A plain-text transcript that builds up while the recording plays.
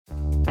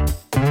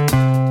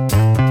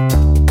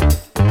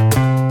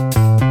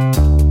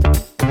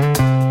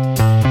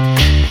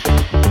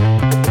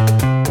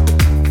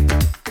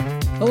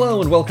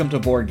welcome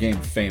to Board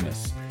Game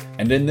Famous.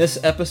 And in this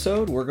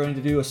episode, we're going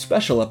to do a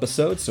special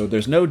episode, so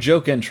there's no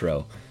joke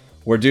intro.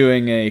 We're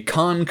doing a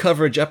con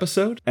coverage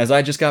episode, as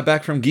I just got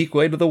back from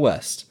Geekway to the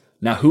West.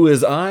 Now, who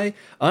is I?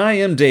 I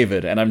am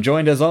David, and I'm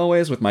joined as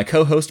always with my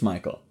co-host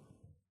Michael.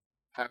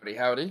 Howdy,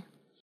 howdy.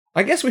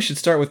 I guess we should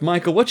start with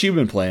Michael. What you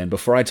been playing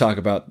before I talk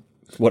about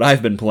what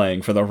I've been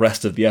playing for the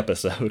rest of the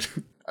episode?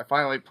 I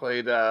finally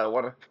played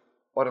one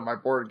of my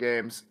board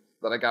games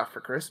that I got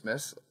for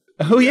Christmas.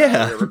 Oh,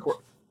 yeah.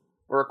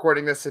 We're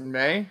recording this in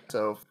May,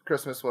 so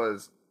Christmas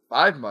was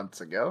 5 months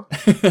ago.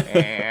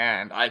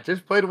 And I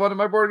just played one of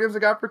my board games I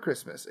got for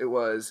Christmas. It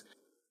was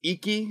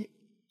Iki.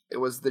 It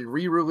was the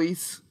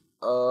re-release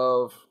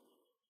of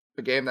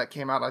a game that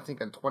came out, I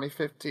think, in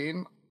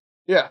 2015.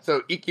 Yeah,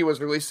 so Iki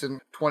was released in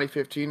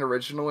 2015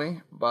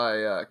 originally by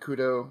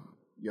Kudo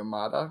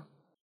Yamada.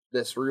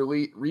 This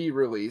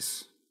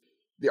re-release,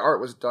 the art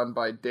was done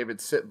by David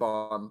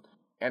Sitbon,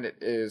 and it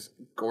is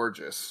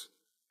gorgeous.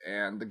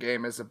 And the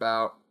game is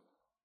about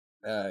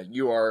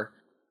you are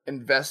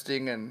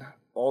investing in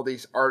all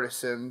these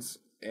artisans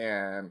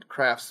and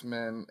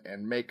craftsmen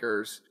and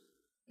makers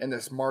in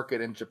this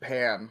market in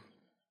Japan,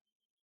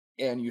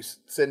 and you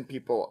send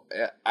people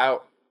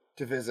out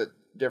to visit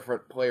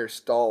different player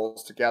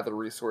stalls to gather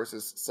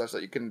resources such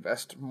that you can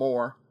invest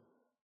more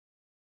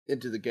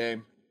into the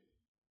game.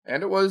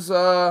 And it was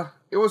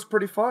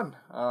pretty fun.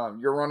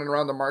 You're running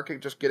around the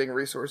market just getting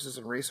resources,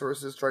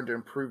 trying to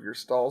improve your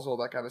stalls, all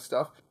that kind of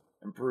stuff,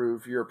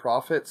 improve your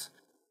profits.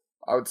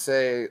 I would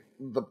say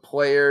the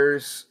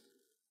players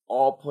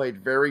all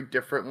played very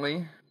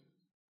differently.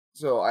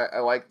 So I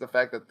like the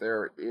fact that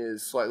there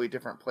is slightly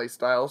different play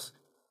styles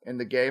in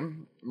the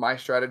game. My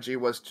strategy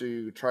was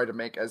to try to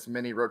make as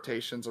many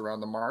rotations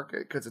around the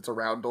market, because it's a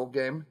roundel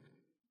game.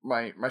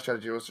 My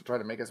strategy was to try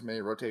to make as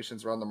many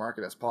rotations around the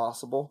market as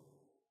possible.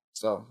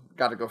 So,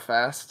 got to go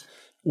fast.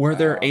 Were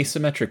there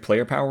asymmetric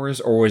player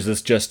powers, or was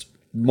this just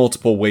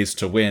multiple ways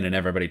to win and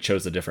everybody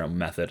chose a different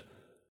method?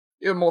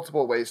 You had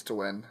multiple ways to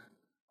win.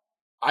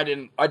 I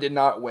did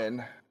not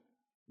win,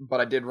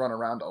 but I did run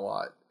around a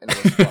lot, and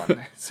it was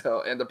fun.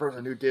 And the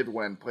person who did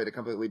win played a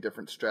completely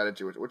different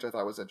strategy, which I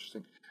thought was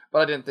interesting.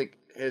 But I didn't think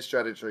his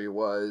strategy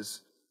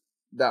was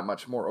that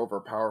much more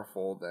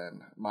overpowerful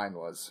than mine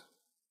was.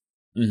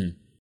 Mm-hmm.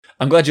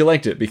 I'm glad you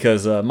liked it,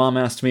 because Mom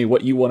asked me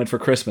what you wanted for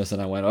Christmas,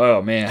 and I went,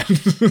 oh man.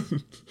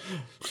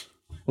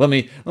 let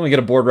me get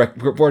a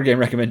board game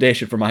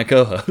recommendation for my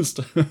co-host.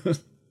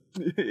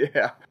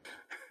 Yeah.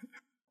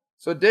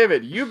 So,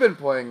 David, you've been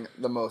playing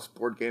the most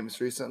board games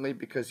recently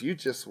because you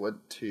just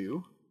went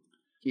to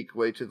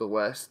Geekway to the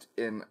West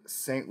in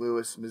St.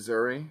 Louis,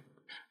 Missouri,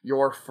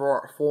 your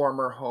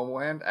former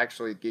homeland.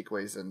 Actually,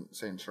 Geekway's in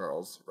St.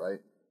 Charles, right?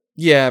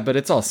 Yeah, but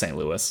it's all St.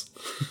 Louis.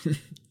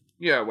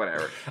 Yeah,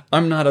 whatever.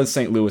 I'm not a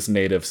St. Louis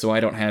native, so I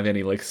don't have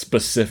any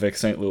specific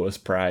St. Louis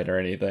pride or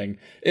anything.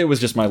 It was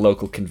just my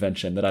local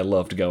convention that I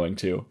loved going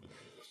to.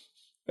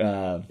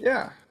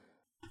 Yeah.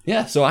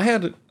 Yeah, so I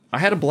had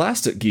a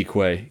blast at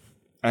Geekway.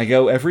 I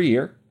go every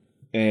year,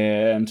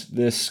 and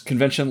this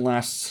convention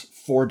lasts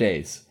 4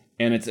 days,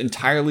 and it's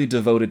entirely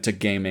devoted to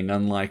gaming,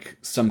 unlike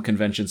some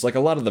conventions, like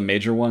a lot of the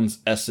major ones,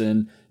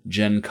 Essen,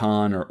 Gen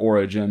Con, or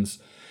Origins.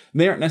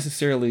 They aren't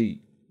necessarily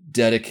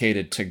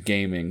dedicated to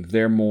gaming.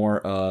 They're more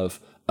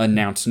of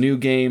announce new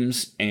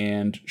games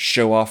and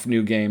show off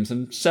new games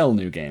and sell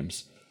new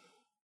games.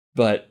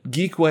 But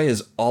Geekway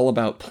is all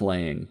about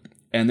playing,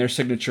 and their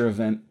signature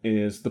event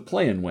is the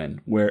Play and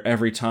Win, where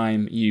every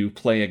time you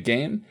play a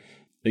game,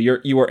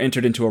 you are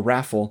entered into a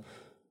raffle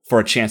for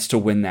a chance to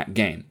win that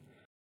game.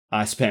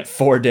 I spent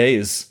 4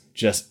 days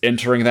just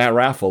entering that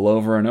raffle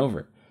over and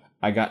over.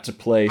 I got to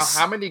play...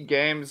 How many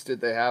games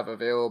did they have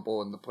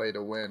available in the Play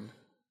to Win?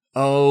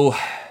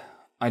 Oh,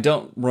 I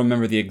don't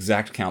remember the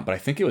exact count, but I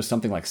think it was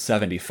something like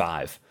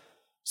 75.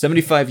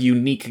 75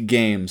 unique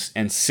games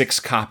and 6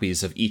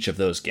 copies of each of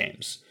those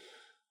games.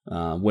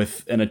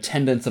 With an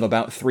attendance of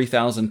about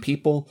 3,000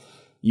 people,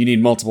 you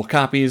need multiple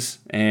copies,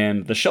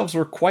 and the shelves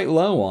were quite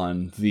low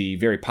on the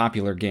very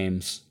popular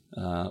games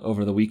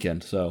over the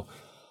weekend. So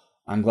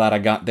I'm glad I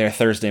got there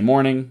Thursday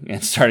morning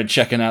and started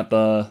checking out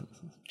the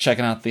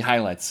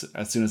highlights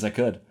as soon as I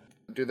could.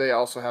 Do they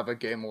also have a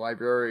game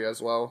library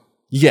as well?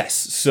 Yes.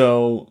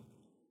 So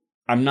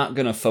I'm not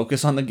going to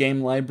focus on the game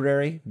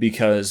library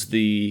because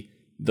the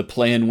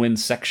play and win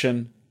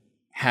section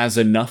has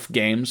enough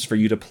games for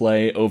you to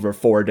play over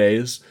 4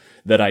 days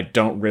that I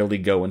don't really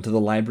go into the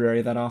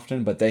library that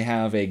often, but they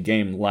have a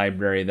game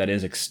library that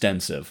is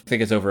extensive. I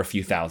think it's over a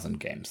few thousand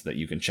games that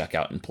you can check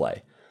out and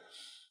play.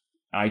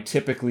 I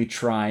typically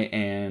try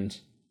and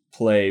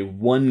play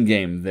one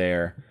game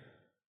there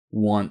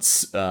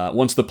once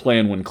the Play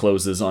and Win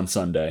closes on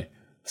Sunday.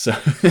 So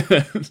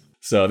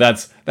so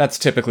that's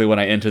typically when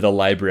I enter the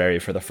library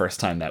for the first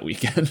time that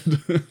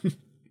weekend.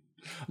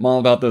 I'm all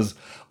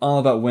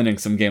about winning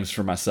some games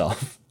for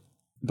myself.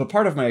 But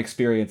part of my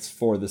experience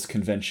for this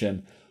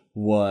convention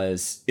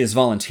is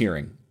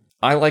volunteering.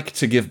 I like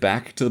to give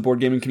back to the board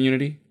gaming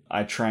community.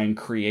 I try and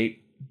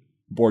create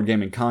board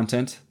gaming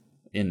content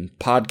in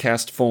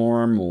podcast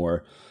form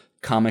or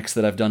comics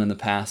that I've done in the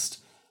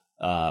past,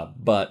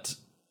 but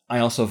I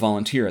also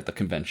volunteer at the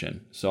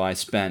convention. So I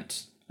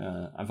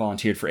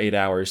volunteered for 8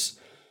 hours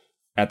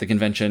at the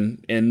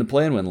convention in the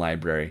Play and Win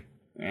library,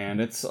 and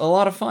it's a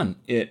lot of fun.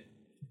 It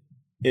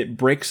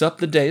breaks up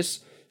the days,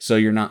 so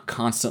you're not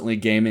constantly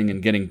gaming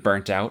and getting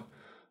burnt out.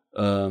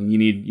 You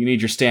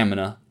need your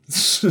stamina,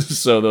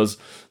 so those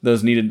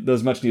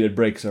much needed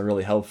breaks are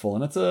really helpful,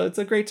 and it's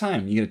a great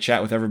time. You get to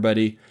chat with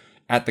everybody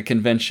at the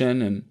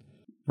convention and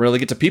really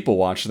get to people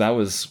watch. That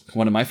was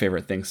one of my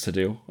favorite things to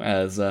do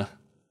as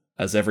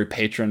every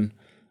patron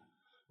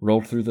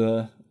rolled through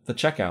the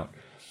checkout.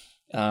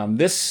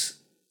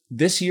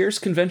 This year's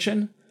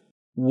convention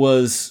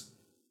was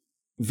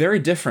very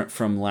different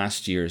from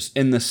last year's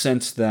in the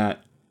sense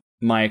that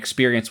my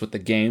experience with the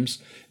games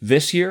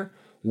this year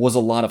was a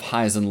lot of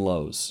highs and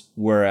lows,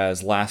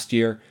 whereas last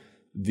year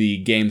the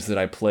games that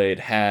I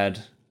played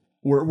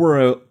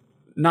were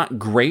not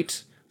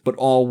great, but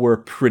all were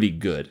pretty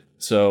good.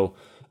 So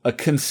a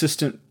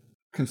consistent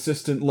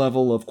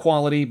level of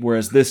quality,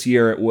 whereas this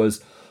year it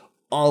was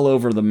all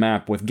over the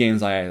map with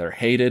games I either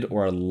hated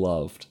or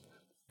loved.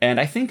 And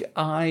I think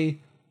I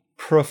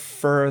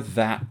prefer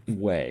that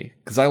way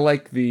because I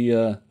like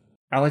the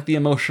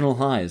emotional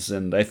highs,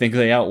 and I think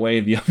they outweigh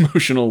the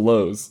emotional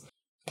lows.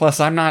 Plus,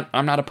 I'm not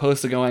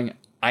opposed to going,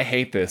 I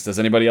hate this. Does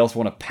anybody else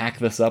want to pack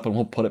this up and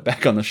we'll put it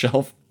back on the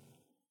shelf?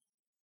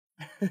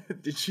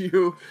 Did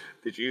you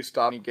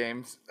stop any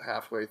games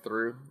halfway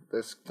through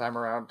this time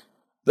around?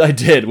 I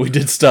did. We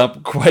did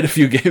stop quite a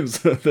few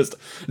games.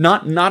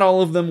 Not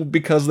all of them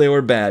because they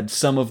were bad.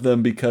 Some of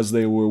them because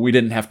we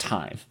didn't have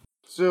time.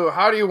 So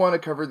how do you want to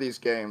cover these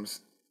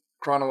games?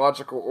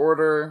 Chronological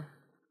order?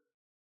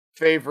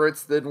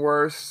 Favorites then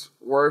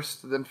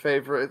worst than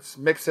favorites?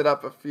 Mix it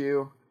up a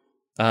few?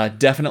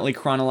 Definitely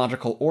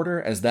chronological order,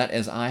 as that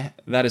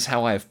is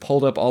how I've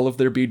pulled up all of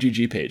their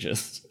BGG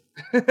pages.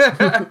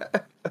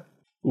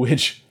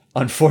 Which,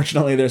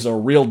 unfortunately, there's a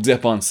real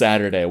dip on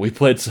Saturday. We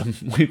played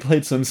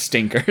some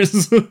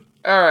stinkers.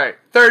 All right,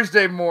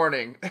 Thursday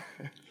morning.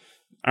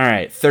 All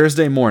right,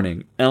 Thursday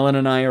morning, Ellen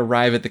and I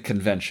arrive at the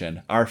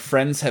convention. Our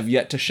friends have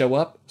yet to show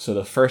up, so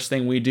the first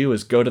thing we do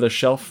is go to the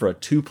shelf for a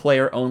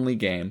 2-player only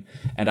game,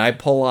 and I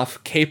pull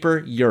off Caper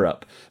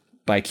Europe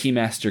by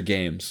Keymaster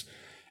Games.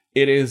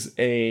 It is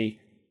a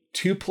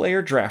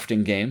 2-player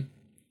drafting game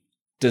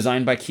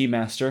designed by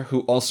Keymaster,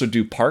 who also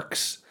do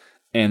Parks,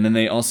 and then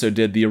they also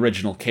did the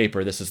original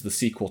Caper. This is the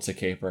sequel to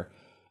Caper.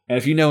 And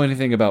if you know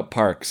anything about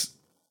Parks,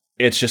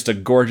 it's just a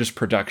gorgeous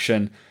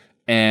production,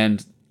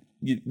 and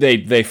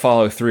they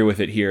follow through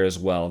with it here as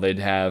well. They'd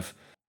have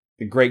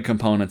great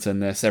components in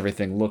this.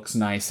 Everything looks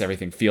nice.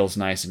 Everything feels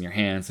nice in your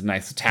hands. A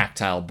nice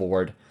tactile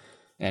board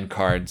and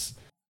cards.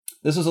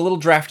 This is a little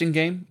drafting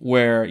game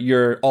where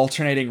you're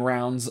alternating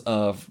rounds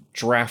of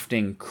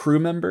drafting crew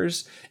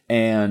members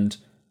and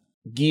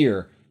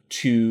gear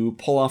to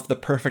pull off the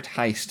perfect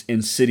heist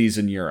in cities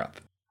in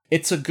Europe.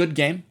 It's a good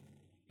game.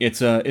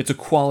 It's a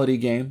quality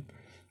game,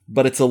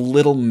 but it's a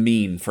little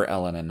mean for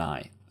Ellen and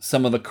I.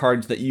 Some of the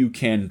cards that you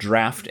can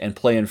draft and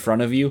play in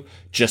front of you,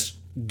 just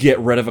get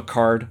rid of a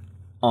card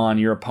on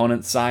your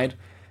opponent's side.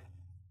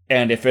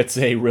 And if it's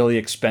a really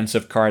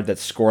expensive card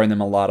that's scoring them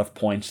a lot of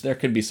points, there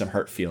could be some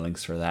hurt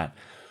feelings for that.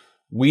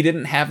 We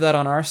didn't have that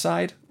on our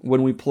side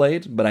when we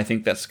played, but I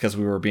think that's because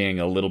we were being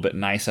a little bit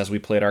nice as we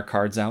played our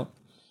cards out.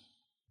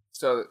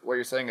 So what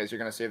you're saying is you're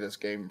going to save this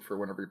game for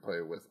whenever you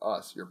play with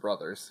us, your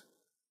brothers.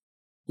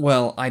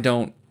 Well, I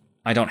don't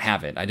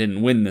have it. I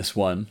didn't win this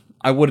one.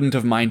 I wouldn't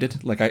have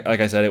minded. Like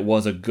I said, it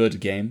was a good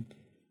game.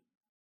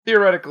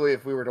 Theoretically,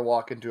 if we were to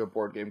walk into a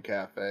board game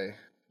cafe,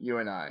 you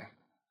and I.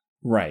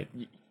 Right.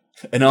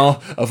 And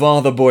all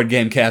the board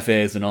game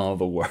cafes in all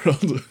the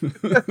world,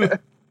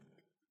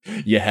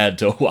 you had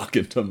to walk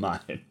into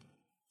mine.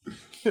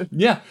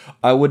 Yeah,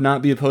 I would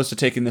not be opposed to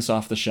taking this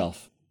off the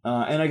shelf.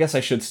 And I guess I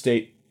should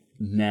state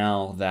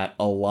now that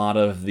a lot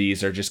of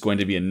these are just going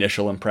to be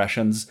initial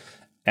impressions,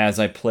 as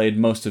I played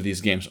most of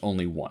these games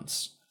only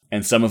once.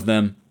 And some of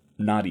them,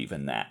 not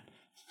even that.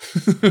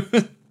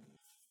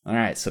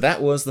 Alright, so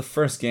that was the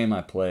first game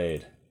I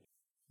played.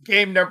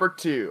 Game number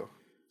 2.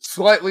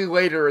 Slightly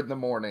later in the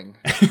morning.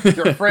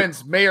 Your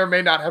friends may or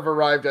may not have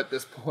arrived at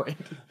this point.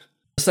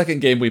 The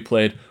second game we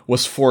played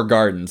was Four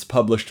Gardens,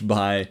 published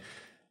by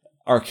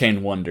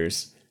Arcane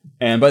Wonders.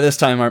 And by this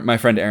time, my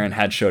friend Aaron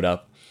had showed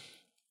up.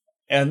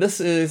 And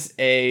this is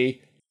I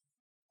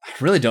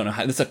really don't know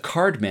how, this is a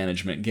card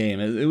management game.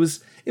 It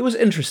was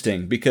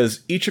interesting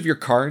because each of your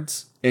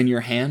cards in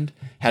your hand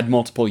had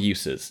multiple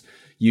uses.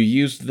 You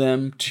used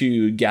them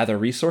to gather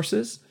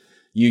resources.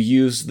 You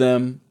used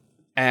them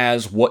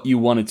as what you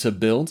wanted to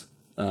build,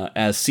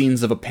 as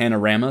scenes of a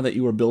panorama that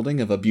you were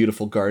building of a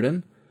beautiful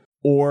garden.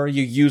 Or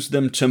you used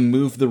them to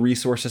move the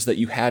resources that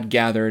you had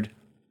gathered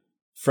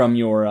from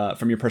your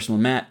personal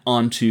mat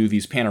onto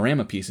these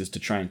panorama pieces to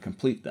try and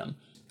complete them.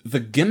 The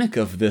gimmick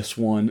of this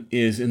one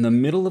is in the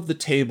middle of the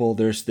table,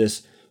 there's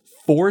this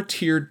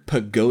 4-tiered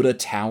pagoda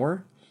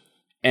tower.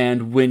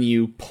 And when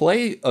you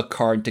play a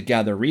card to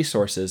gather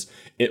resources,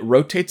 it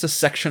rotates a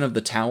section of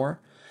the tower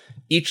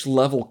each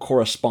level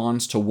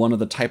corresponds to one of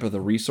the type of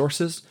the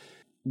resources.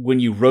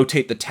 When you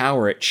rotate the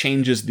tower, it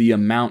changes the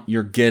amount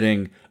you're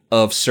getting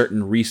of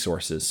certain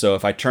resources. So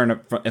if I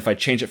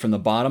change it from the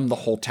bottom, the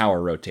whole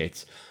tower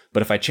rotates.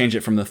 But if I change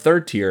it from the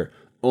third tier,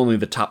 only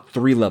the top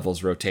 3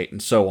 levels rotate,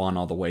 and so on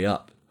all the way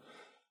up.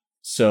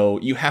 So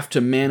you have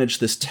to manage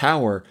this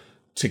tower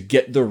to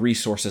get the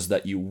resources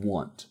that you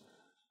want.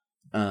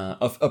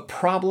 A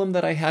problem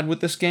that I had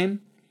with this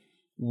game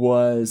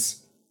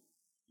was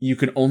you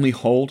can only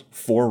hold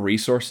 4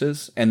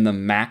 resources, and the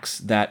max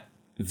that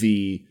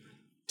the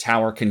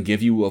tower can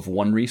give you of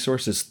one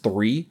resource is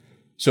 3.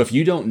 So if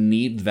you don't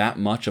need that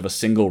much of a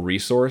single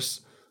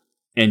resource,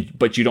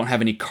 but you don't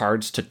have any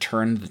cards to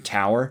turn the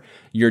tower,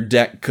 your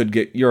deck could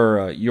get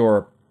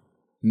your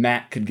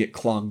mat could get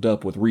clogged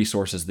up with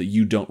resources that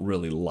you don't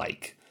really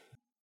like,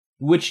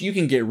 which you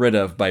can get rid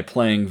of by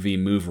playing the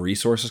move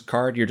resources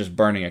card. You're just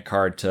burning a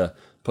card to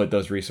put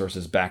those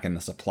resources back in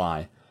the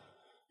supply.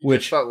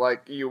 Which felt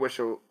like you wish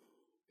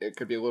it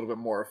could be a little bit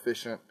more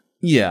efficient.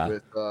 Yeah,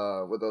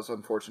 with those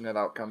unfortunate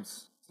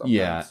outcomes. Sometimes.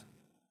 Yeah.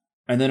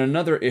 And then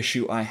another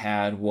issue I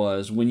had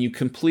was when you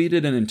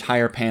completed an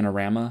entire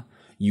panorama,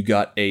 you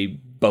got a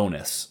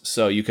bonus.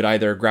 So you could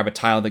either grab a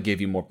tile that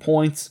gave you more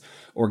points,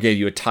 or gave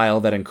you a tile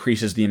that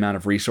increases the amount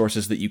of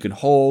resources that you can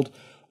hold,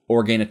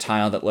 or gain a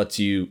tile that lets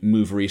you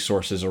move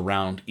resources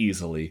around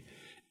easily.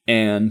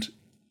 And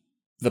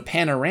the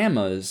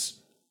panoramas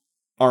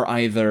are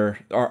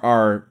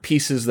are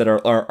pieces that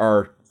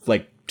are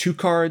like 2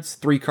 cards,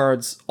 3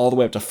 cards, all the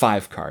way up to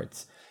 5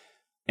 cards.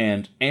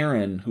 And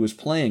Aaron, who was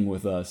playing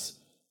with us,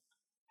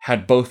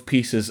 had both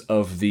pieces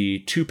of the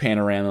 2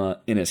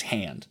 panorama in his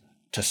hand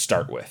to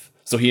start with.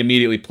 So he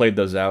immediately played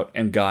those out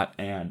and got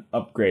an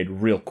upgrade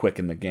real quick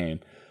in the game.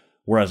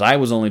 Whereas I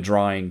was only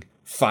drawing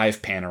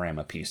 5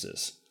 panorama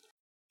pieces.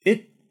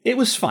 It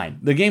was fine.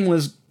 The game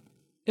was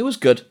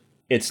good.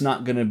 It's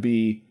not going to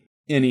be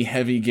any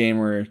heavy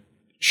gamer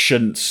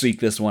shouldn't seek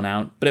this one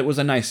out, but it was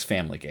a nice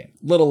family game.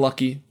 Little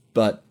lucky,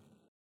 but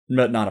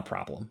not a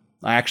problem.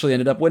 I actually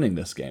ended up winning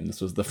this game.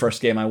 This was the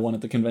first game I won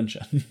at the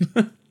convention.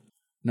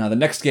 Now, the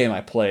next game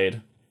I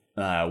played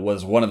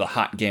was one of the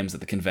hot games at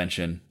the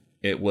convention.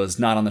 It was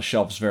not on the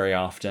shelves very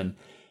often.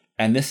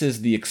 And this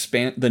is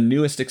the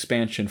newest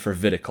expansion for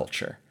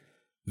Viticulture,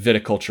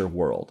 Viticulture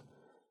World.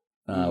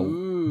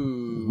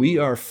 We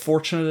are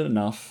fortunate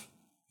enough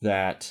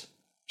that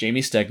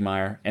Jamie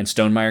Stegmaier and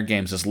Stonemaier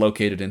Games is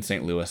located in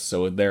St. Louis,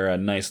 so they're a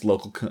nice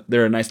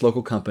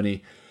local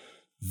company,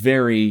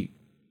 very,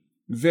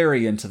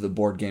 very into the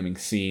board gaming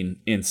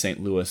scene in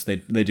St. Louis.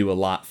 They do a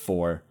lot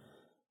for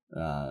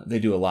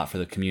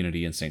the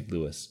community in St.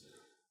 Louis.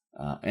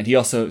 And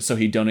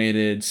he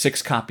donated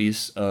 6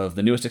 copies of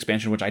the newest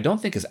expansion, which I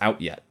don't think is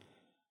out yet.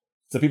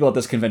 So people at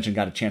this convention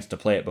got a chance to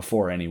play it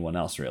before anyone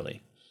else,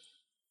 really.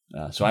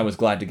 So I was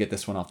glad to get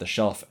this one off the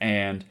shelf.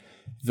 And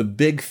the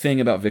big thing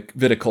about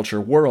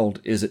Viticulture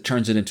World is it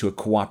turns it into a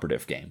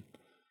cooperative game.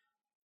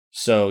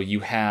 So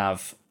you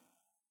have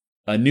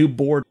a new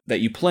board that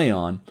you play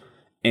on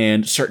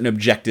and certain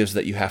objectives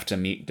that you have to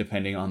meet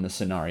depending on the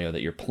scenario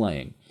that you're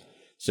playing.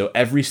 So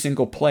every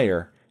single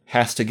player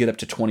has to get up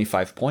to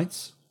 25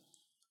 points.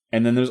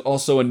 And then there's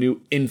also a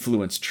new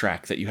influence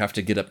track that you have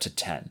to get up to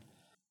 10.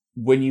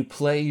 When you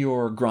play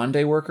your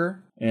Grande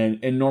worker,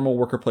 and in normal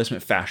worker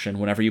placement fashion,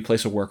 whenever you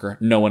place a worker,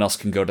 no one else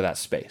can go to that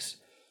space.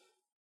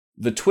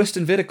 The twist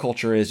in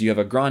Viticulture is you have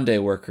a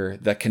Grande worker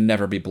that can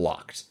never be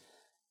blocked.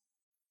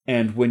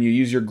 And when you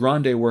use your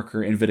Grande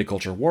worker in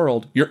Viticulture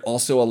World, you're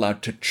also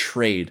allowed to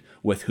trade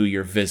with who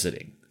you're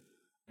visiting.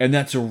 And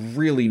that's a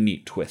really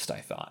neat twist,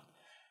 I thought.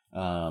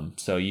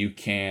 So you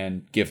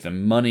can give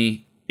them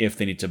money if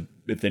they need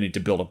to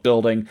build a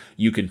building.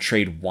 You can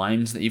trade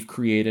wines that you've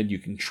created. You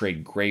can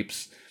trade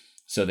grapes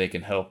so they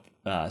can help.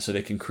 So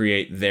they can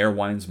create their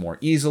wines more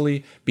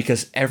easily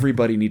because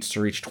everybody needs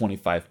to reach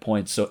 25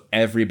 points. So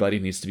everybody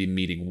needs to be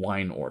meeting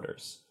wine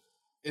orders.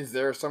 Is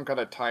there some kind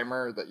of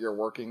timer that you're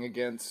working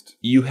against?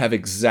 You have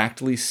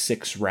exactly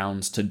 6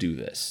 rounds to do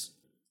this.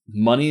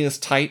 Money is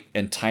tight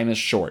and time is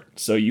short.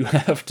 So you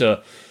have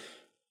to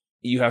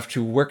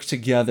work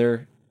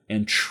together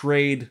and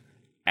trade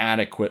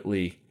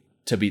adequately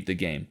to beat the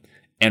game.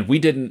 And we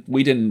didn't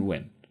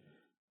win.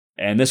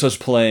 And this was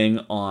playing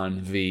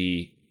on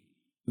the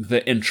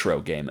intro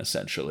game,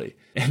 essentially.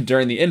 And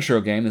during the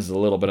intro game, this is a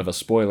little bit of a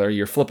spoiler,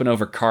 you're flipping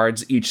over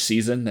cards each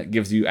season that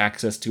gives you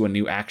access to a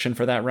new action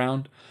for that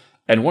round.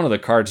 And one of the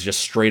cards just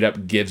straight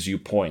up gives you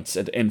points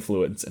and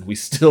influence, and we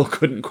still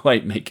couldn't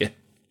quite make it.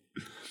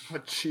 Oh,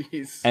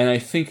 jeez. And I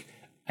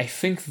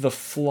think the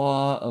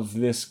flaw of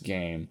this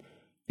game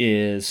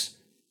is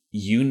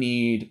you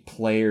need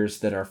players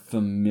that are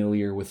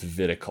familiar with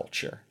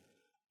Viticulture.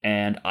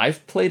 And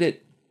I've played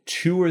it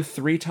 2 or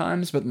 3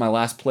 times, but my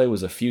last play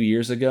was a few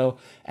years ago,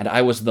 and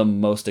I was the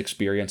most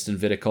experienced in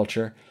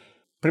Viticulture.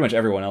 Pretty much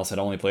everyone else had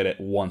only played it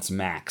once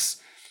max.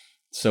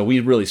 So we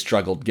really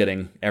struggled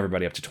getting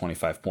everybody up to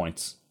 25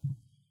 points.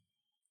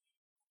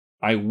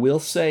 I will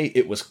say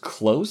it was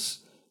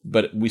close,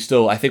 but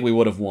I think we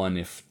would have won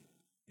if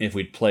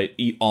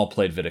we'd all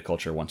played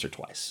Viticulture once or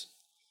twice.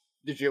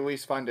 Did you at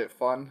least find it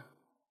fun?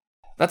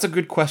 That's a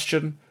good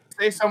question.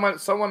 Say someone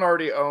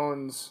already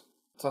owns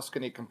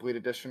Tuscany Complete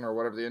Edition or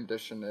whatever the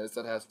edition is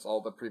that has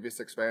all the previous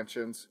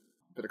expansions.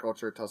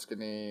 Viticulture,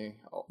 Tuscany.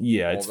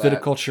 Yeah, it's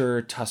that.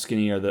 Viticulture,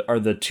 Tuscany are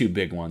the two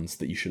big ones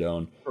that you should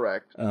own.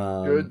 Correct.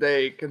 Should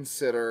they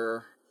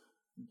consider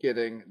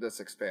getting this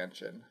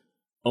expansion?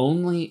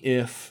 Only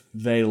if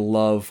they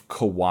love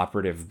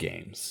cooperative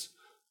games.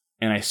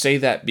 And I say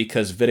that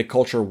because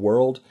Viticulture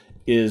World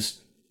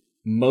is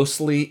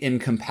mostly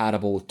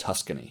incompatible with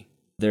Tuscany.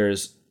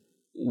 There's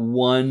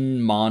one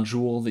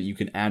module that you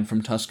can add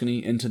from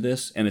Tuscany into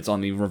this, and it's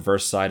on the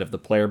reverse side of the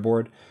player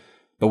board.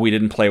 But we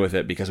didn't play with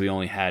it because we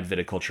only had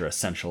Viticulture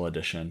Essential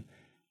Edition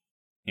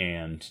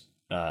and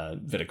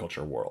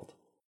Viticulture World.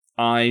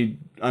 I'm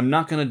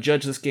not going to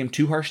judge this game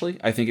too harshly.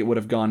 I think it would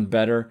have gone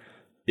better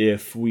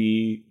if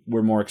we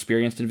were more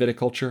experienced in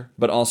viticulture.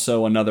 But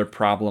also another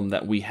problem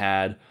that we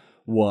had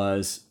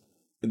was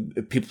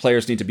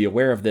players need to be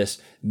aware of this.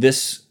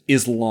 This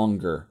is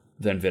longer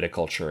than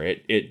viticulture.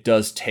 It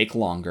does take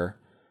longer.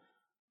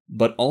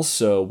 But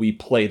also we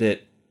played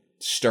it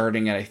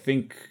starting at, I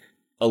think,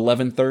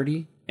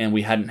 11:30. And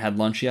we hadn't had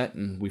lunch yet,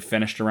 and we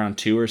finished around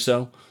 2 or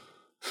so.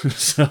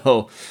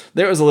 So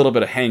there was a little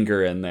bit of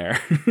hanger in there.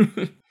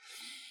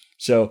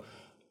 So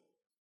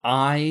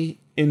I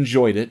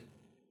enjoyed it.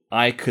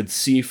 I could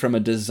see from a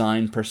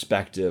design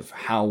perspective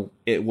how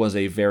it was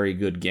a very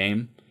good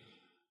game.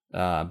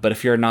 But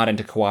if you're not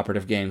into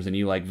cooperative games and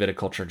you like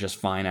viticulture just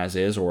fine as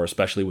is, or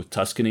especially with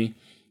Tuscany,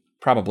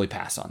 probably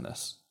pass on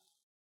this.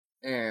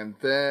 And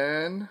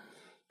then...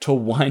 to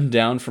wind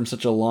down from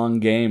such a long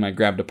game, I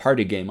grabbed a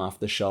party game off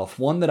the shelf,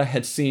 one that I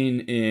had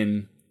seen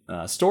in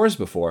stores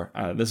before.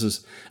 I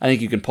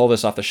think you can pull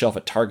this off the shelf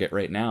at Target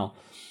right now.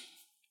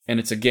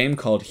 And it's a game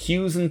called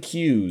Hues and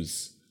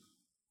Cues,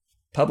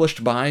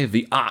 published by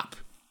The Op.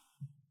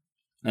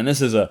 And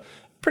this is a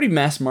pretty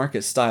mass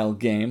market style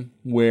game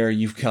where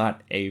you've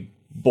got a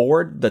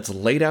board that's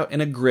laid out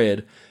in a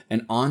grid,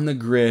 and on the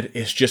grid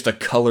is just a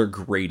color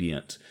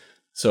gradient.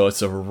 So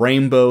it's a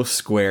rainbow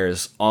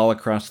squares all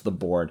across the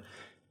board.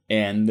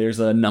 And there's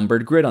a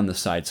numbered grid on the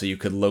side, so you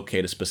could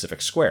locate a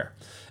specific square.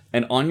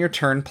 And on your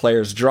turn,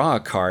 players draw a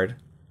card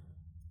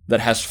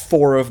that has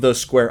 4 of those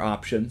square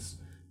options.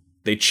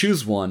 They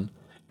choose one,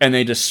 and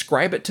they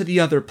describe it to the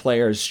other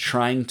players,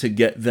 trying to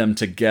get them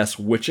to guess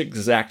which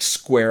exact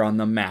square on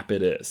the map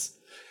it is.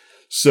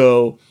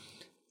 So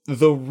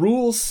the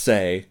rules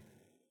say,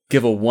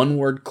 give a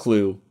one-word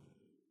clue,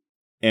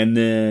 and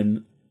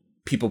then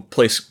people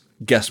place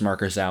guess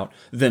markers out,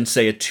 then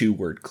say a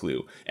 2-word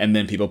clue, and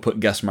then people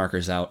put guess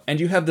markers out, and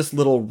you have this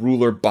little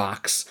ruler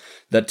box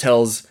that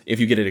tells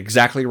if you get it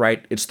exactly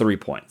right, it's 3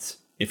 points.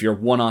 If you're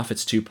 1 off,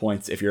 it's 2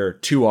 points. If you're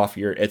 2 off,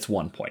 it's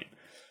 1 point.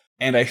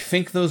 And I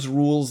think those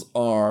rules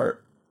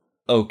are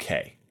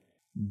okay.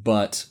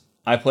 But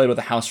I played with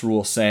a house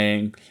rule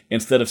saying,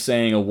 instead of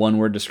saying a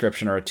 1-word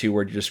description or a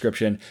 2-word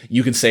description,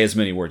 you can say as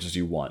many words as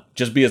you want.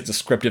 Just be as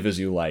descriptive as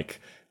you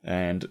like.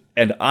 And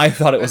I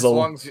thought it was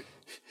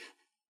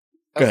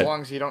as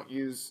long as you don't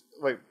use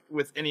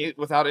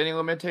without any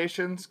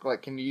limitations,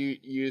 like can you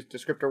use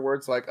descriptor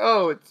words like,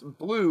 oh, it's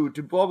blue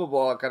to blah blah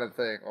blah kind of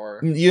thing,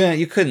 or yeah,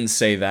 you couldn't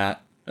say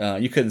that.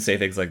 You couldn't say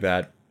things like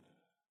that.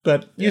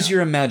 But use your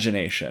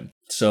imagination.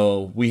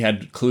 So we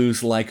had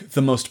clues like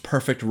the most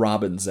perfect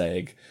robin's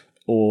egg,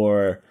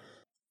 or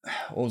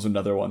what was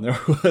another one? There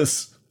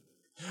was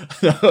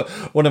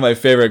one of my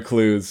favorite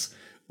clues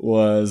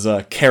was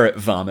carrot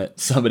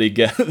vomit.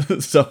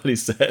 Somebody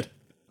said.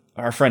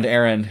 Our friend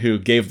Aaron, who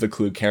gave the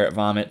clue carrot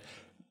vomit,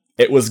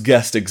 it was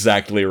guessed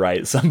exactly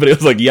right. Somebody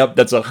was like, yep,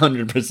 that's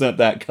 100%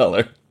 that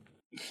color.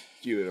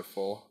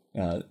 Beautiful.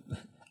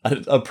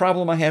 A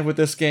problem I have with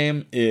this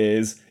game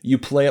is you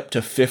play up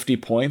to 50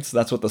 points.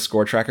 That's what the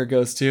score tracker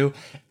goes to.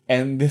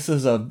 And this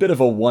is a bit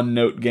of a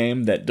one-note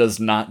game that does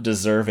not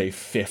deserve a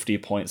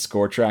 50-point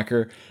score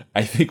tracker.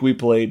 I think we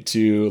played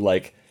to,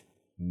 like,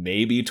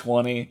 maybe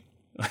 20.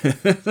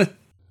 The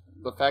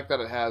fact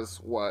that it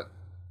has,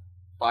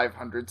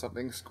 500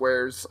 something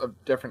squares of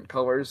different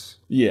colors.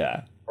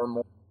 Yeah. Or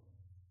more.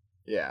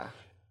 Yeah.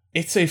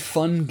 It's a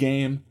fun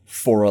game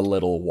for a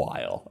little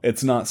while.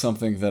 It's not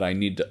something that I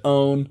need to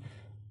own.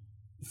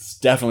 It's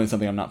definitely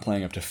something I'm not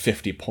playing up to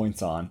 50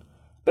 points on.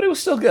 But it was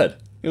still good.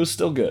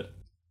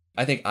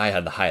 I think I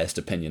had the highest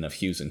opinion of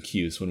Hues and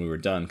Cues when we were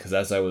done, because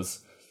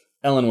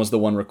Ellen was the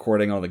one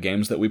recording all the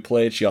games that we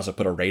played. She also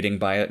put a rating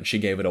by it, and she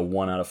gave it a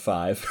 1 out of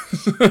 5.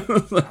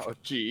 Oh,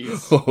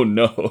 jeez. Oh,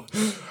 no.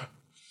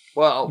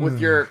 Well, with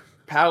your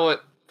palate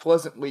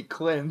pleasantly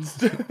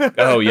cleansed.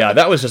 Oh, yeah,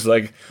 that was just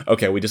like,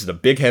 okay, we just did a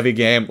big, heavy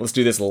game. Let's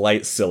do this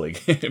light, silly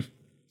game.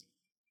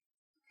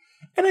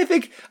 And I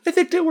think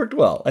it worked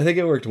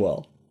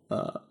well.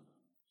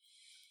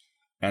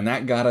 And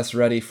that got us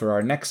ready for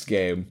our next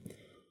game,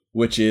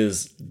 which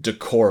is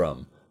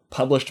Decorum,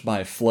 published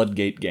by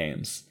Floodgate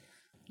Games.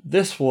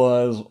 This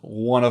was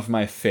one of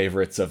my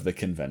favorites of the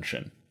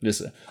convention.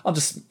 I'll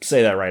just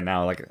say that right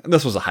now. Like,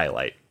 this was a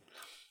highlight.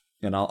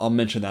 And I'll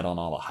mention that on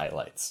all the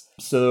highlights.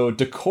 So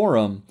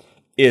Decorum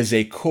is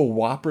a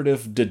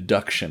cooperative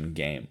deduction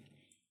game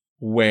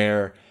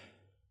where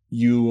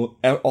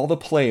all the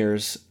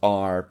players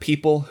are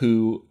people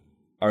who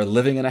are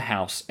living in a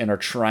house and are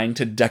trying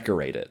to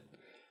decorate it.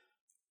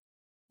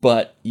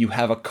 But you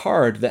have a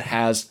card that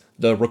has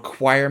the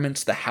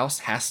requirements the house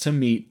has to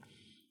meet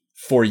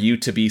for you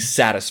to be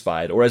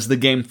satisfied, or as the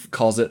game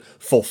calls it,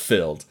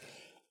 fulfilled.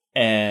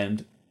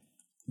 And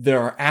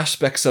there are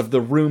aspects of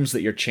the rooms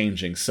that you're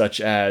changing, such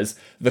as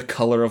the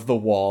color of the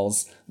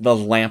walls, the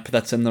lamp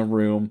that's in the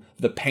room,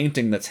 the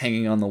painting that's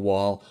hanging on the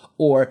wall,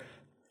 or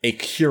a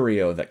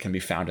curio that can be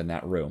found in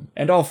that room.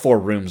 And all 4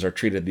 rooms are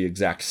treated the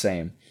exact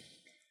same.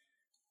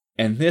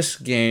 And this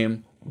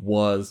game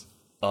was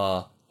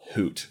a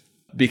hoot,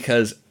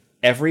 because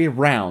every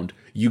round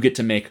you get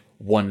to make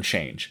one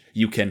change.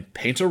 You can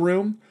paint a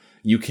room,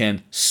 you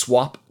can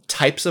swap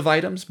types of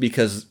items,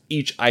 because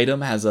each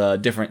item has a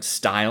different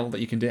style that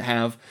you can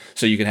have.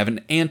 So you can have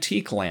an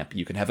antique lamp,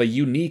 you can have a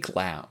unique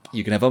lamp,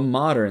 you can have a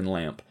modern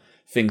lamp,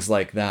 things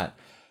like that.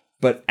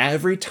 But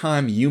every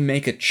time you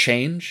make a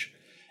change,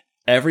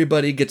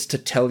 everybody gets to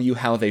tell you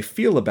how they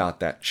feel about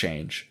that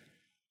change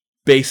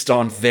based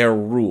on their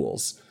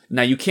rules.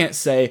 Now, you can't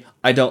say,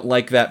 I don't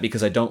like that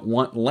because I don't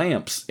want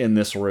lamps in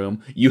this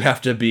room. You have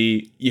to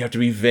be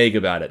vague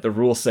about it. The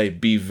rules say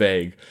be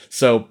vague.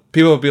 So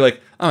people will be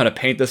like, I'm going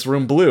to paint this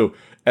room blue.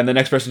 And the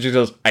next person just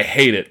goes, I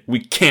hate it.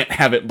 We can't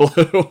have it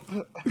blue.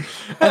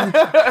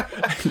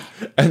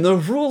 and the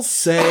rules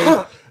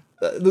say,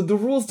 the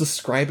rules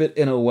describe it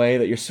in a way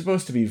that you're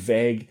supposed to be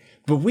vague.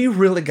 But we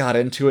really got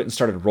into it and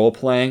started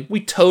role-playing. We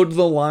towed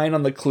the line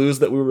on the clues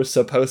that we were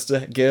supposed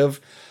to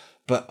give.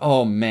 But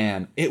oh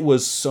man, it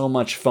was so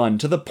much fun,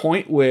 to the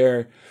point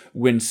where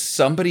when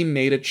somebody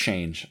made a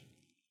change,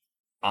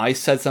 I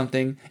said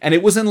something, and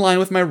it was in line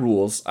with my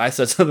rules. I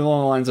said something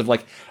along the lines of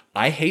like,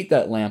 I hate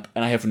that lamp,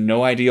 and I have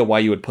no idea why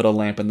you would put a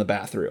lamp in the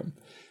bathroom.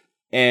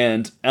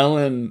 And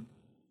Ellen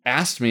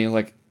asked me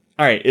like,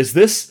 all right, is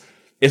this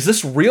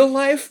real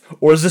life,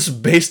 or is this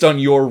based on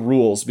your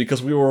rules?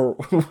 Because we were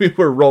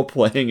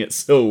role-playing it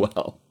so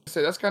well.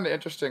 So that's kind of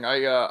interesting.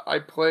 I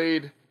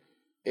played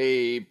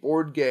a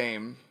board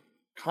game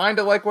kind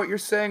of like what you're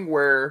saying,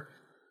 where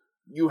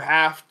you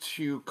have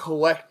to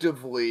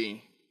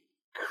collectively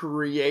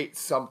create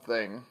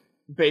something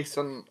based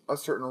on a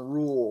certain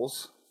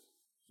rules,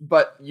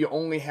 but you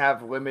only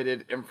have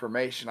limited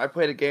information. I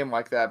played a game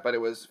like that, but it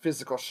was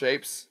physical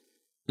shapes.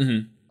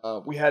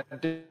 Mm-hmm. We had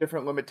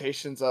different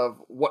limitations of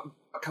what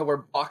color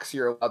box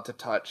you're allowed to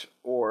touch,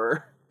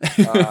 or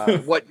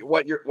what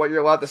you're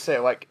allowed to say.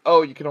 Like,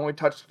 oh, you can only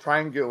touch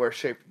triangular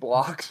shaped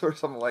blocks or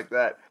something like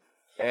that,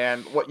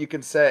 and what you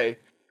can say.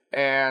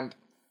 And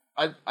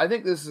I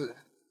think this is,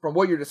 from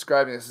what you're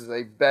describing, this is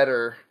a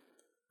better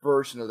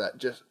version of that,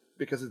 just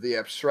because of the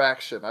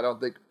abstraction. I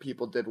don't think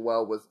people did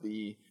well with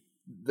the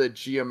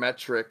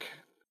geometric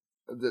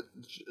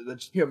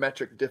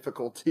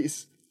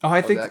difficulties. Oh,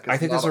 I think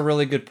that's a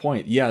really good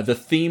point. Yeah, the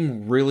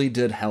theme really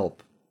did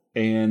help,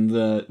 and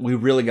we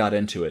really got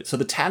into it. So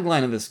the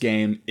tagline of this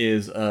game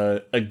is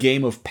a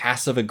game of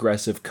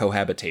passive-aggressive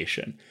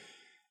cohabitation.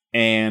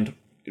 And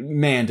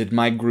man, did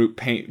my group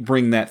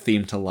bring that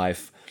theme to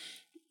life.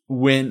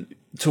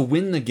 To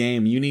win the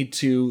game, you need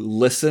to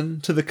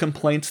listen to the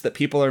complaints that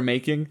people are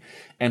making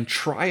and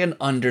try and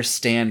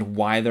understand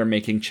why they're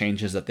making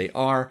changes that they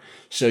are,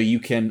 so you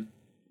can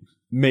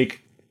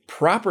make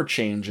proper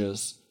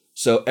changes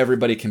so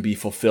everybody can be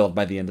fulfilled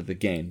by the end of the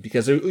game,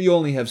 because you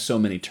only have so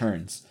many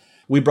turns.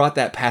 We brought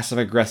that passive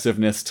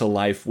aggressiveness to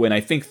life when I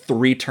think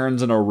 3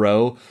 turns in a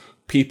row,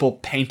 people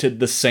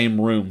painted the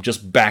same room,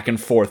 just back and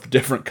forth,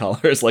 different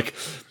colors, like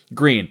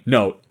green.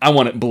 No, I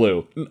want it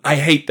blue. I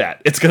hate that.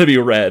 It's going to be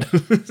red.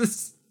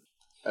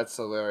 That's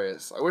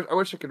hilarious. I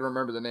wish I could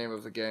remember the name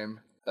of the game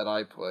that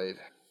I played.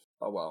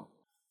 Oh well.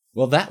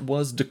 Well, that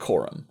was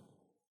Decorum.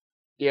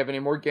 Do you have any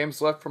more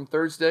games left from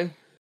Thursday?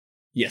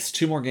 Yes,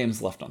 2 more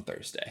games left on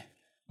Thursday.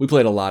 We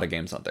played a lot of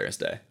games on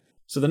Thursday.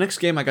 So the next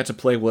game I got to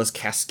play was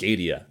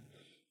Cascadia,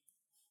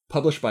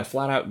 published by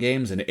Flatout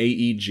Games and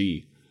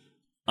AEG.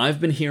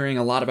 I've been hearing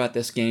a lot about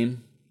this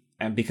game,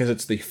 and because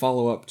it's the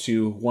follow-up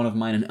to one of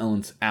mine and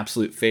Ellen's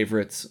absolute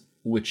favorites,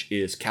 which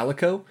is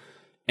Calico,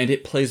 and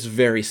it plays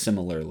very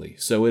similarly.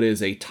 So it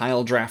is a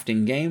tile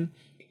drafting game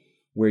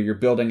where you're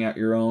building out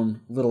your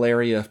own little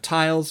area of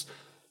tiles,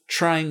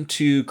 trying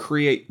to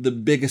create the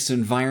biggest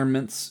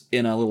environments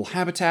in a little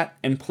habitat,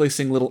 and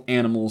placing little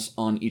animals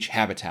on each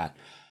habitat.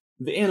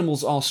 The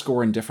animals all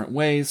score in different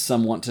ways.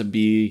 Some want to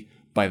be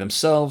by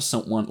themselves,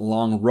 some want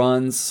long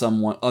runs,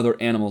 some want other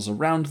animals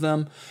around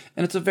them,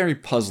 and it's a very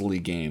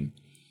puzzly game.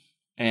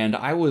 And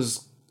I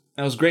was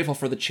grateful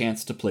for the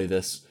chance to play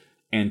this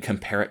and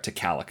compare it to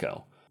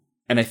Calico.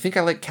 And I think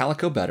I like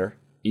Calico better,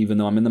 even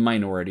though I'm in the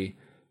minority,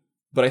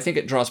 but I think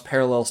it draws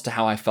parallels to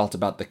how I felt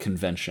about the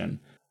convention,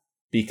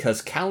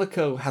 because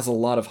Calico has a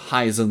lot of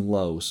highs and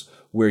lows,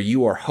 where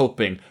you are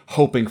hoping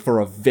for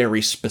a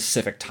very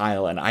specific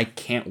tile, and I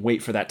can't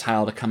wait for that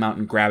tile to come out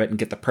and grab it and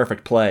get the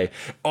perfect play.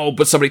 Oh,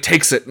 but somebody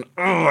takes it, and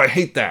oh, I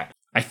hate that.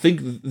 I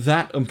think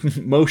that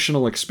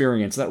emotional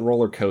experience, that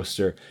roller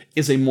coaster,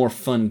 is a more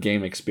fun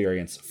game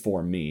experience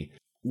for me.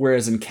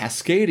 Whereas in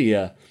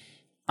Cascadia,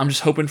 I'm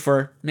just hoping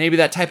for maybe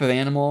that type of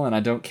animal, and I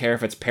don't care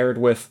if it's paired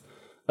with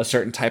a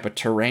certain type of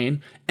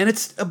terrain, and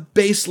it's a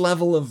base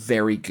level of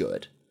very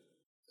good.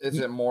 Is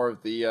it more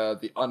of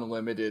the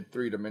unlimited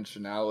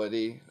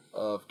three-dimensionality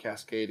of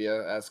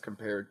Cascadia as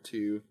compared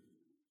to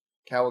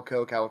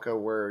Calico? Calico,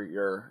 where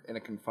you're in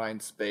a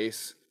confined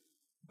space,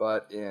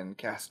 but in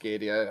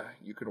Cascadia,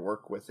 you can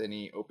work with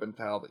any open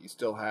tile that you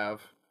still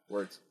have,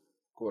 where it's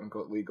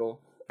quote-unquote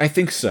legal. I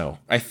think so.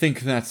 I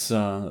think that's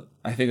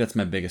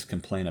my biggest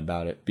complaint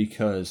about it,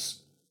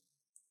 because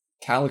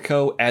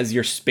Calico, as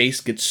your space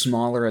gets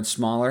smaller and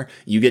smaller,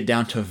 you get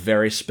down to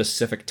very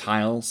specific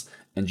tiles,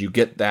 and you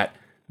get that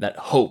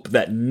hope,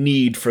 that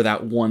need for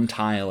that one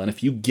tile, and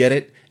if you get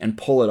it and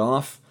pull it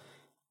off,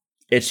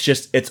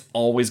 it's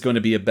always going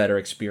to be a better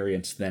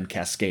experience than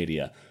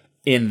Cascadia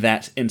in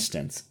that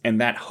instance.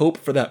 And that hope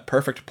for that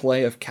perfect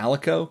play of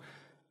Calico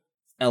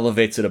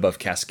elevates it above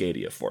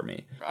Cascadia for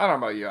me. I don't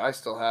know about you. I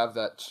still have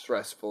that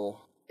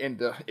stressful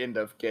end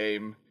of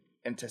game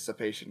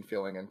anticipation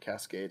feeling in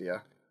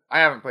Cascadia. I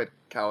haven't played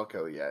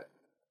Calico yet.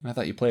 I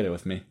thought you played it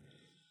with me.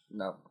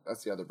 No,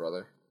 that's the other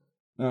brother.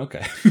 Oh,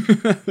 okay.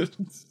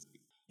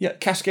 Yeah,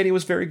 Cascadia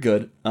was very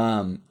good.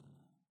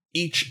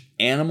 Each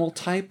animal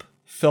type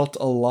felt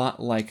a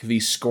lot like the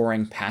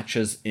scoring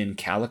patches in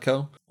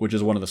Calico, which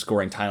is one of the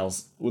scoring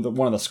tiles,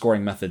 one of the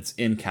scoring methods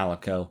in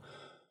Calico,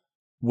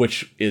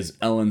 which is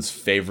Ellen's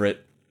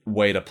favorite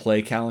way to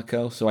play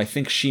Calico. So I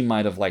think she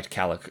might have liked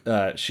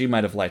she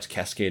might have liked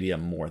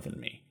Cascadia more than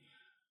me,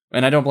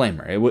 and I don't blame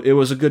her. It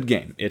was a good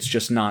game. It's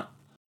just not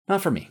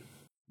for me.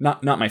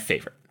 Not my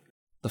favorite.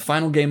 The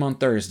final game on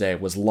Thursday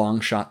was Long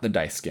Shot the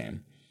Dice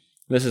Game.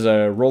 This is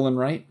a roll and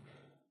write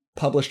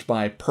published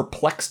by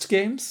Perplexed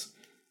Games.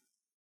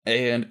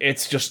 And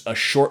it's just a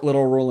short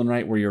little roll and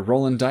write where you're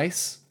rolling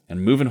dice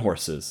and moving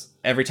horses.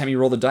 Every time you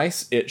roll the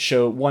dice,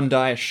 one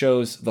die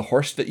shows the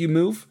horse that you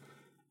move,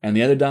 and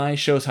the other die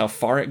shows how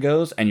far it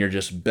goes, and you're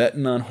just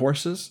betting on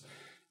horses.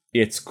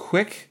 It's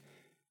quick,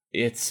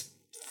 it's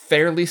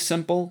fairly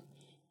simple,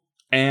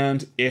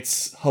 and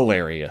it's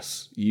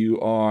hilarious. You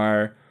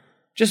are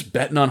just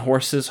betting on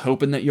horses,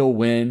 hoping that you'll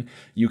win.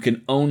 You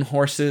can own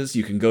horses,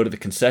 you can go to the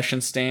concession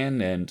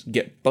stand and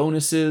get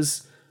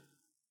bonuses.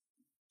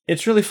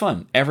 It's really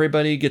fun.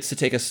 Everybody gets to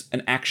take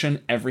an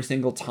action every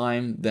single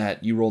time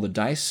that you roll the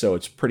dice, so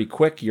it's pretty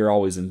quick. You're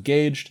always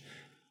engaged.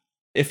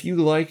 If you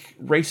like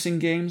racing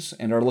games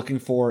and are looking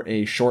for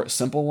a short,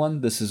 simple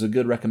one, this is a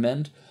good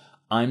recommend.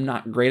 I'm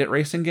not great at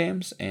racing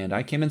games, and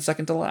I came in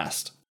second to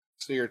last.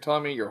 So you're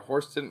telling me your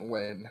horse didn't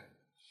win?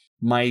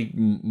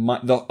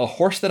 A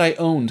horse that I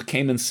owned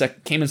came in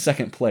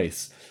second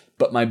place,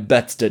 but my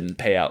bets didn't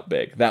pay out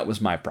big. That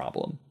was my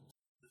problem.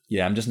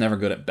 Yeah, I'm just never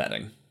good at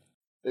betting.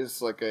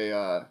 It's like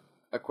a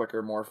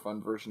quicker, more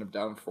fun version of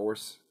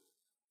Downforce.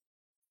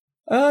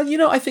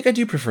 I think I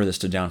do prefer this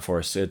to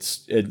Downforce.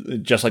 It's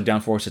just like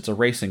Downforce, it's a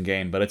racing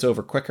game, but it's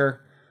over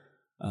quicker.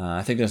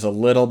 I think there's a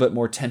little bit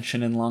more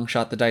tension in Long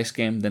Shot the Dice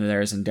Game than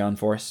there is in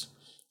Downforce.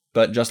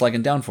 But just like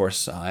in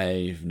Downforce,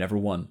 I've never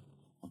won.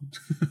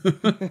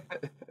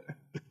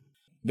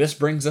 This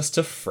brings us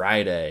to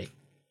Friday.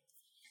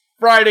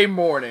 Friday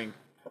morning,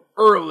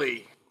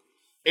 early,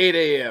 8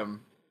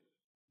 a.m.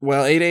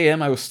 Well, 8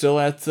 a.m. I was still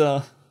at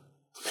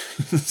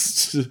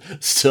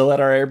still at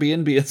our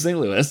Airbnb in St.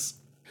 Louis.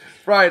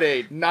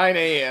 Friday, 9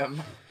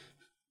 a.m.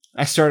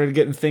 I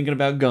started thinking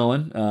about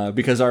going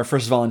because our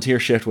first volunteer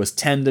shift was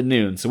 10 to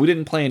noon, so we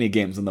didn't play any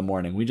games in the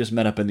morning. We just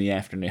met up in the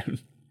afternoon.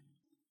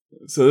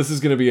 So this is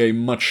going to be a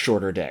much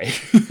shorter day.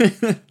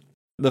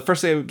 The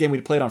first game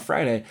we played on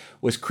Friday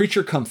was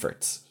Creature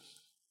Comforts,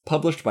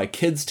 published by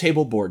Kids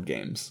Table Board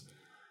Games.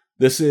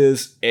 This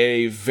is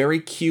a very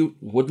cute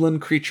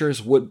woodland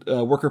creatures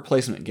worker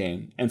placement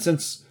game, and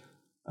since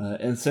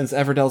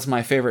Everdell's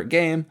my favorite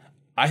game,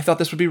 I thought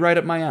this would be right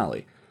up my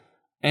alley.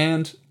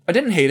 And I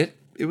didn't hate it.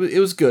 It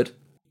was good.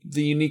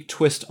 The unique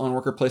twist on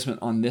worker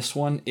placement on this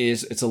one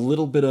is it's a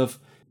little bit of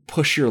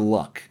push your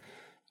luck.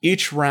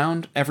 Each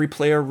round, every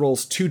player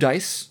rolls 2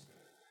 dice,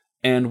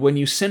 and when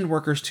you send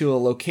workers to a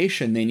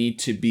location, they need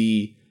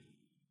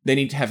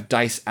to have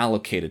dice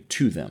allocated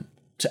to them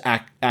to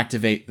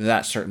activate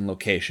that certain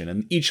location.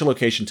 And each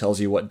location tells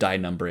you what die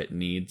number it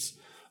needs,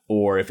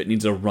 or if it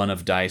needs a run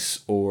of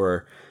dice,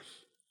 or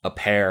a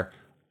pair,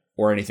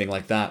 or anything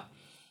like that.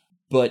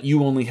 But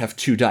you only have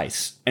 2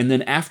 dice. And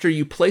then after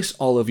you place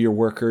all of your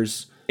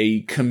workers,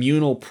 a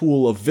communal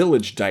pool of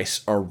village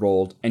dice are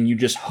rolled, and you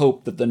just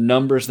hope that the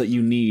numbers that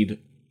you need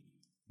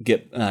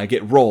get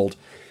rolled,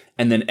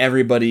 and then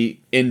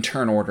everybody in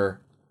turn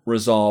order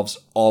resolves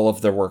all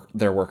of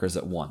their workers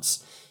at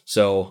once.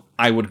 So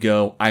I would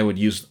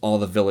use all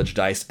the village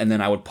dice, and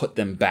then I would put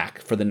them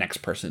back for the next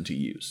person to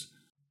use.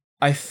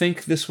 I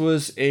think this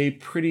was a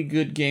pretty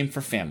good game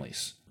for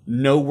families.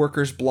 No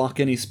workers block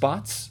any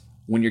spots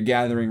when you're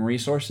gathering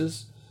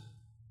resources.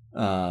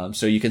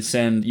 So you can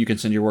send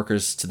your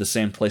workers to the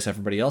same place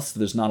everybody else. So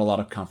there's not a lot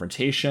of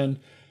confrontation.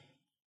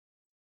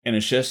 And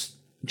it's just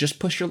just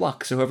push your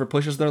luck. So whoever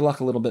pushes their luck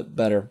a little bit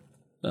better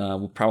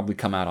will probably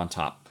come out on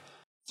top.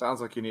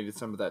 Sounds like you needed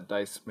some of that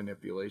dice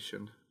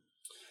manipulation.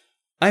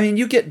 I mean,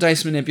 you get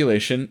dice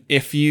manipulation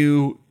if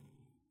you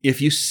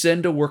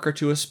send a worker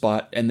to a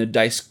spot and the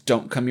dice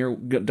don't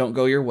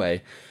go your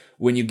way.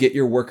 When you get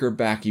your worker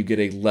back, you get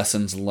a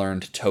lessons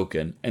learned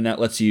token, and that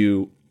lets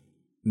you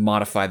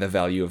modify the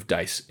value of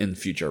dice in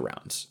future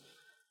rounds.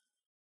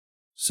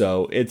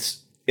 So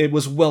it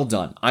was well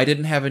done. I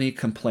didn't have any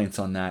complaints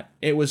on that.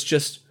 It was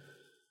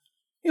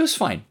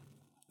fine.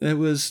 It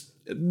was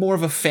more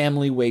of a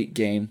family weight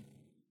game,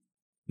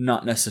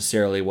 not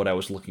necessarily what I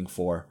was looking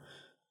for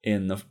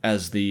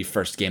as the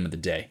first game of the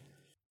day.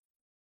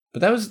 But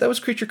that was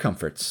Creature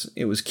Comforts.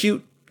 It was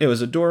cute. It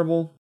was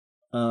adorable.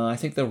 I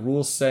think the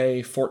rules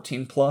say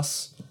 14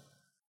 plus.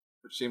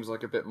 Which seems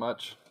like a bit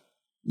much.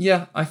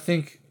 Yeah, I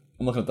think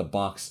I'm looking at the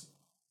box.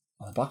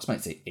 Well, the box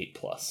might say 8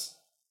 plus.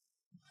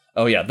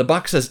 Oh yeah, the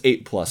box says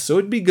 8 plus, so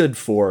it'd be good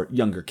for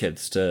younger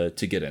kids to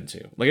get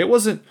into. Like it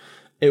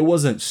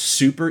wasn't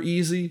super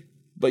easy,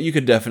 but you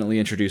could definitely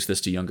introduce this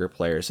to younger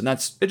players, and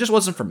it just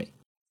wasn't for me.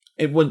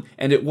 It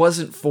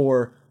wasn't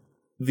for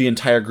the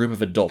entire group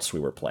of adults we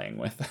were playing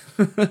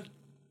with.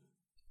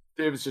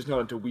 David's just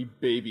not into wee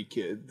baby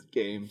kids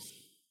games.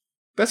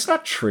 That's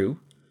not true.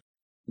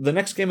 The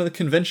next game of the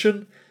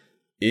convention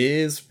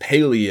is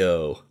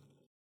Paleo.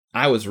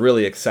 I was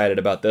really excited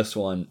about this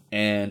one,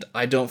 and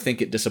I don't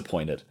think it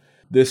disappointed.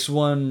 This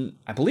one,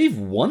 I believe,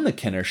 won the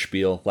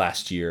Kennerspiel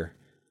last year,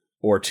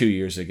 or 2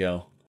 years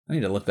ago. I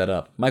need to look that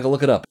up. Michael,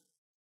 look it up.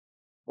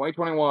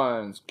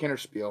 2021's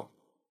Kennerspiel.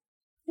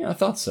 Yeah, I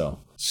thought so.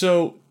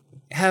 So,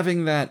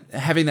 having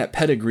that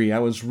pedigree, I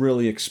was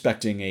really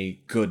expecting a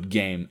good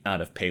game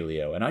out of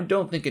Paleo, and I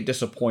don't think it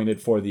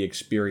disappointed for the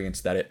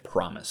experience that it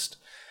promised.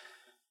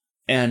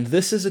 And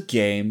this is a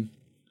game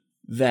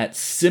that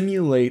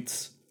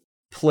simulates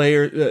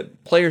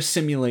players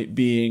simulate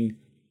being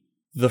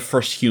the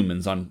first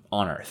humans on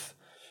Earth.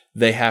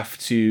 They have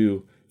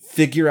to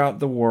figure out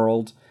the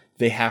world.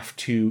 They have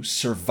to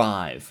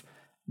survive.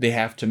 They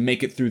have to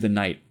make it through the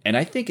night. And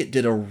I think it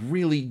did a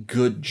really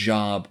good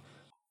job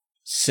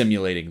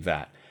simulating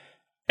that.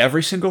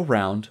 Every single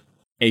round,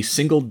 a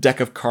single deck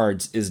of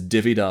cards is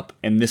divvied up,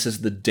 and this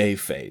is the day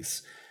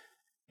phase.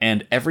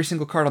 And every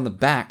single card on the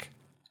back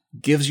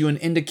gives you an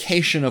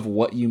indication of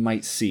what you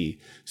might see.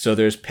 So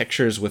there's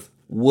pictures with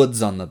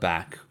woods on the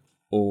back,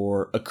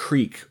 or a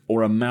creek,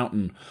 or a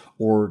mountain,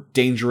 or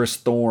dangerous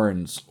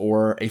thorns,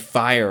 or a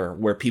fire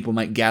where people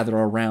might gather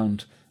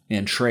around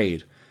and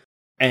trade.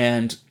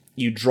 And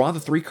you draw the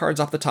 3 cards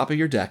off the top of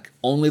your deck,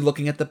 only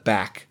looking at the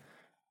back,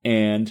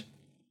 and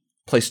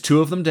place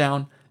 2 of them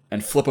down,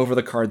 and flip over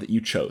the card that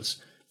you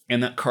chose.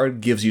 And that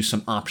card gives you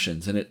some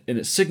options, and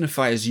it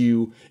signifies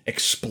you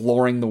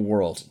exploring the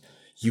world.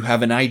 You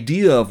have an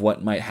idea of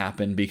what might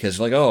happen because,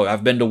 like, oh,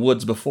 I've been to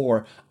woods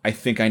before. I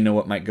think I know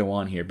what might go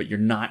on here, but you're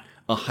not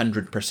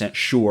 100%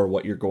 sure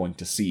what you're going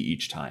to see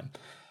each time.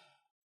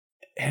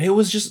 And it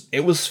was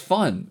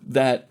fun.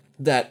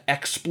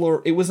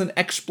 It was an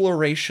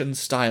exploration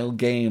style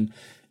game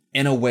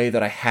in a way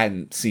that I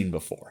hadn't seen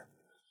before.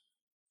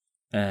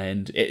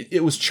 And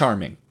it was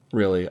charming,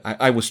 really.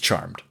 I was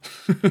charmed.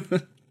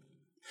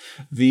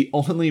 The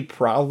only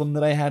problem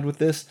that I had with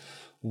this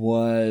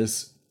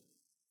was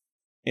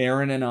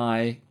Aaron and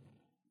I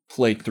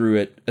played through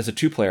it as a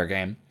 2-player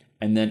game,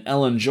 and then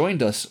Ellen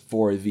joined us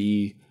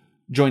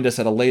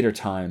at a later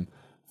time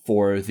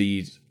for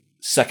the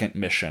second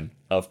mission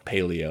of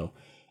Paleo.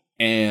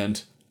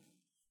 And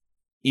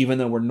even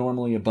though we're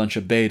normally a bunch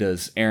of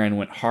betas, Aaron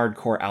went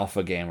hardcore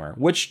alpha gamer,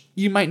 which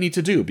you might need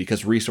to do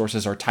because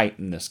resources are tight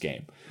in this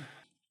game.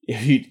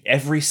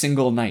 Every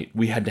single night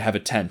we had to have a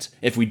tent.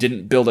 If we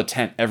didn't build a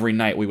tent every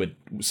night,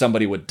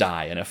 somebody would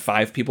die. And if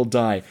 5 people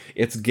die,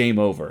 it's game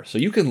over. So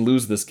you can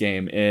lose this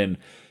game in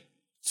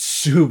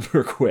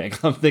super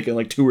quick. I'm thinking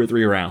like 2 or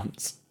 3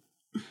 rounds.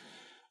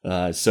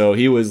 So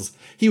he was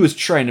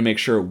trying to make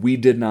sure we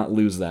did not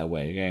lose that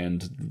way,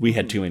 and we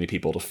had too many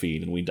people to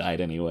feed, and we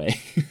died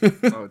anyway.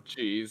 Oh,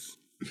 jeez.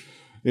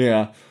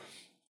 Yeah.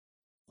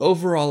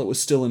 Overall, it was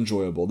still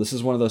enjoyable. This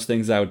is one of those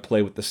things I would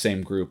play with the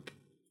same group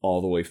all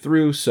the way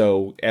through,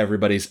 so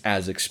everybody's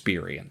as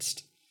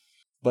experienced.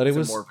 But is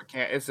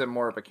it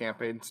more of a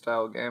campaign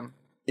style game?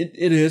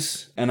 It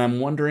is, and I'm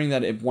wondering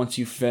that if once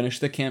you finish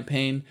the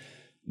campaign,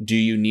 do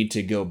you need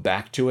to go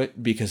back to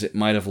it because it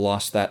might have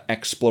lost that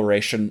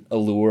exploration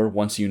allure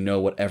once you know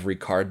what every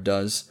card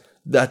does?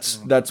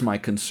 That's my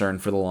concern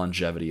for the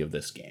longevity of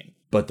this game.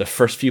 But the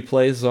first few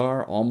plays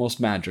are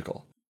almost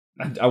magical.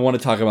 I want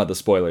to talk about the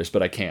spoilers,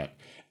 but I can't.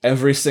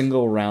 Every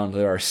single round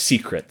there are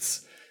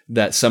secrets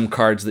that some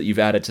cards that you've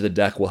added to the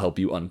deck will help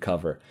you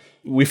uncover.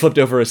 We flipped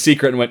over a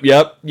secret and went,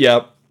 yep,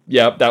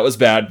 that was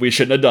bad. We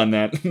shouldn't have done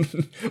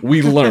that.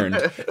 We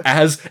learned.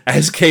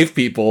 As cave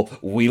people,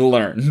 we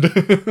learned.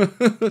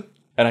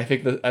 And I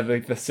think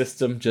the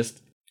system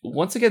just,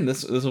 once again,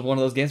 this was one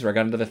of those games where I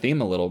got into the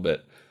theme a little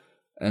bit.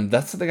 And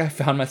that's something I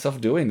found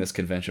myself doing this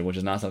convention, which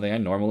is not something I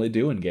normally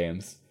do in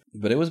games.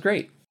 But it was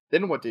great.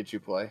 Then what did you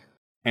play?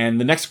 And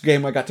the next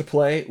game I got to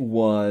play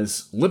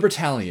was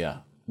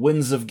Libertalia,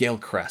 Winds of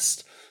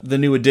Galecrest, the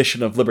new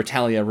edition of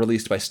Libertalia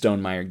released by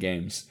Stonemaier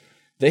Games.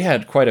 They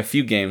had quite a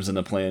few games in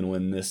the Play and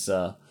Win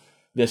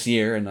this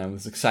year, and I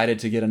was excited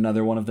to get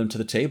another one of them to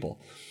the table.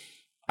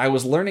 I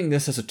was learning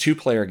this as a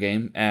 2-player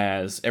game,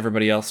 as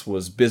everybody else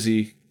was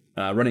busy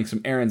running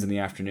some errands in the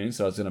afternoon,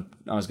 so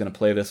I was gonna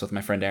play this with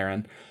my friend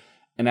Aaron.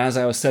 And as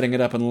I was setting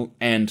it up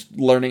and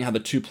learning how the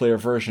 2-player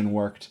version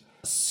worked,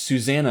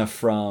 Susanna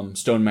from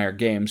Stonemaier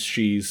Games,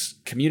 she's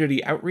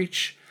community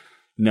outreach?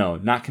 No,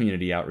 not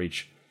community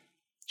outreach.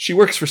 She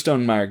works for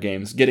Stonemaier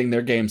Games, getting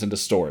their games into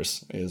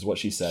stores, is what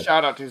she said.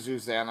 Shout out to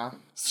Susanna.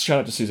 Shout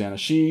out to Susanna.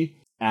 She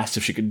asked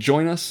if she could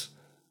join us,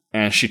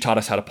 and she taught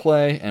us how to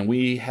play, and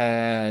we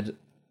had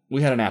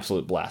an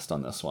absolute blast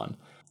on this one.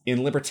 In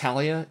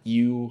Libertalia,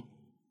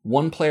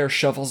 one player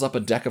shovels up a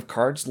deck of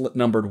cards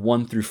numbered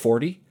 1 through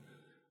 40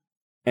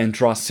 and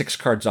draws 6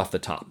 cards off the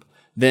top.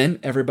 Then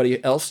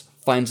everybody else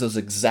finds those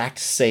exact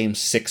same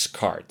 6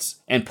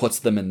 cards and puts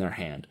them in their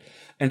hand.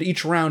 And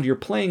each round you're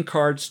playing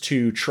cards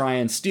to try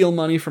and steal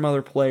money from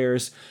other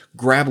players,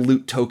 grab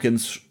loot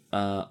tokens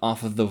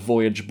off of the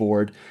voyage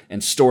board,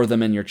 and store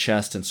them in your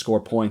chest and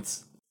score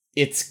points.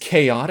 It's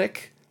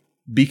chaotic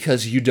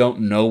because you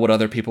don't know what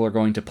other people are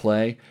going to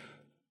play,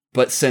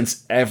 but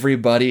since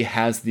everybody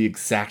has the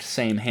exact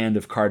same hand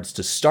of cards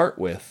to start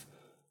with,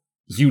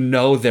 you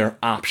know their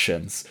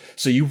options.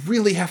 So you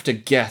really have to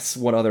guess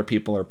what other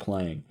people are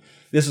playing.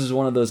 This is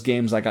one of those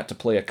games I got to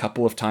play a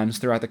couple of times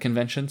throughout the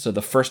convention. So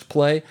the first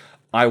play,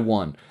 I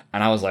won.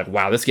 And I was like,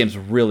 wow, this game's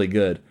really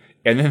good.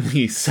 And then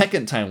the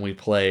second time we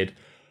played,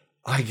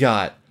 I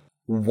got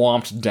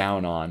whomped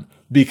down on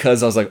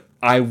because I was like,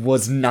 I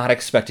was not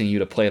expecting you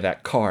to play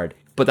that card.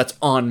 But that's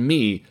on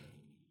me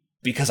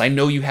because I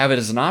know you have it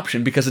as an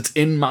option because it's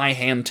in my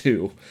hand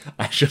too.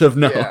 I should have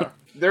known. Yeah.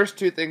 There's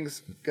 2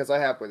 things, because I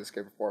have played this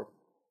game before.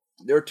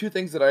 There are 2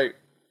 things that I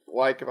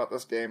like about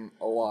this game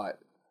a lot.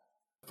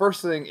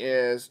 First thing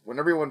is, when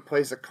everyone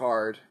plays a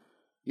card,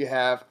 you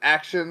have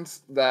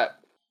actions that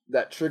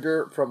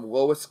trigger from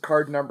lowest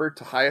card number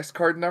to highest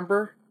card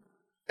number,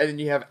 and then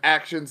you have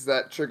actions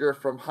that trigger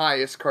from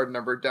highest card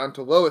number down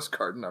to lowest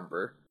card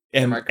number.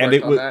 Am I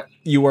correct on that?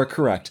 You are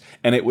correct.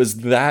 And it's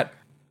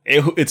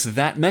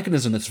that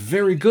mechanism that's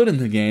very good in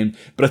the game,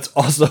 but it's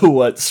also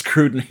what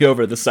screwed me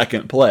over the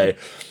second play.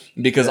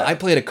 Because I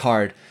played a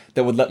card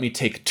that would let me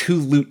take 2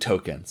 loot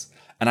tokens,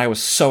 and I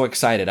was so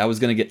excited. I was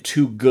going to get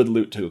 2 good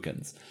loot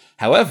tokens.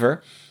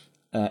 However,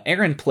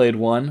 Aaron played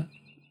one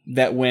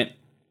that went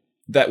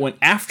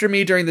after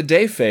me during the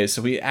day phase,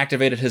 so he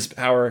activated his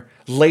power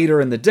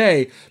later in the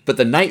day, but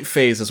the night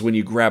phase is when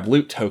you grab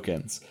loot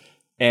tokens.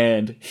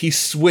 And he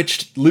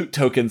switched loot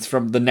tokens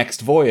from the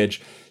next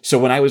voyage, so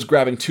when I was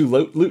grabbing 2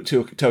 loot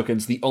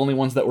tokens, the only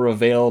ones that were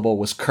available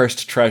was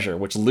Cursed Treasure,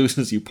 which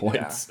loses you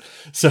points.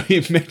 Yeah. So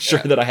he made sure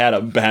that I had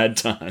a bad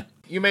time.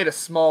 You made a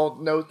small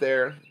note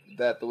there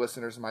that the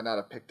listeners might not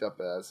have picked up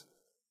as.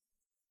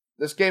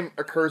 This game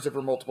occurs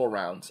over multiple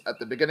rounds. At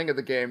the beginning of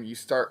the game, you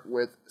start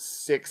with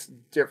 6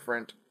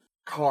 different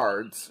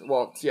cards.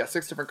 Well, yeah,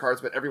 6 different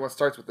cards, but everyone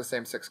starts with the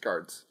same 6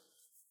 cards.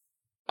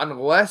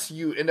 Unless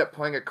you end up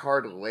playing a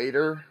card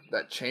later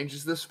that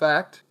changes this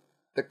fact,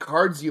 the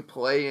cards you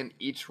play in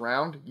each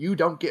round, you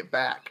don't get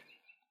back.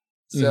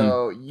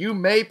 So you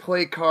may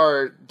play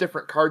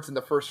different cards in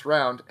the first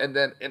round, and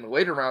then in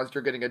later rounds,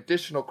 you're getting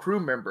additional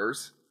crew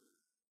members.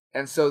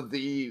 And so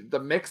the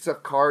mix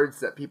of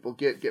cards that people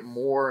get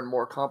more and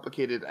more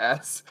complicated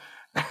as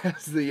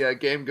the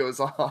game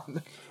goes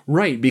on.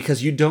 Right,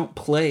 because you don't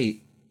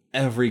play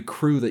every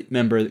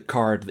member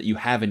card that you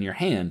have in your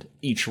hand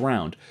each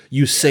round.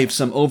 You save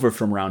some over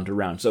from round to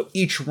round. So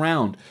each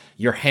round,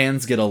 your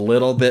hands get a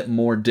little bit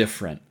more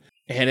different.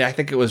 And I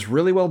think it was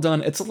really well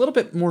done. It's a little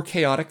bit more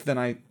chaotic than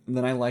I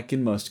like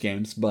in most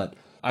games, but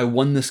I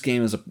won this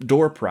game as a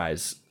door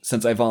prize.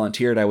 Since I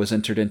volunteered, I was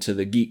entered into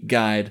the Geek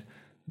Guide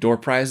door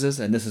prizes,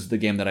 and this is the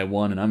game that I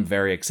won, and I'm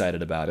very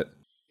excited about it.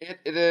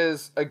 It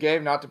is a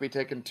game not to be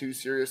taken too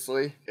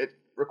seriously. It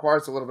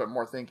requires a little bit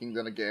more thinking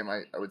than a game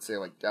I would say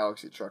like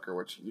Galaxy Trucker,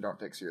 which you don't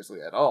take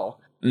seriously at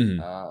all.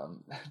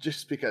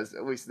 Just because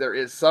at least there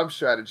is some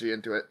strategy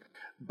into it.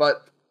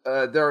 But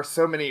there are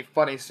so many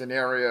funny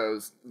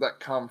scenarios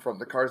that come from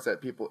the cards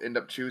that people end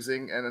up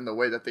choosing and in the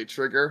way that they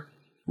trigger.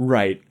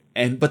 Right.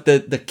 But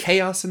the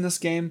chaos in this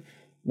game,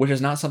 which is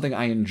not something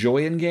I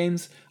enjoy in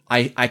games,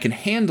 I can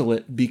handle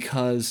it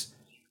because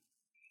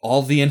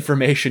all the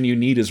information you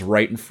need is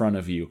right in front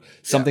of you.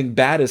 Something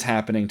bad is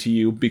happening to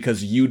you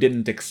because you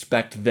didn't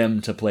expect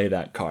them to play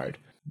that card.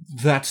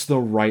 That's the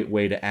right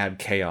way to add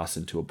chaos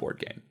into a board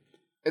game.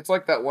 It's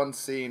like that one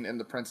scene in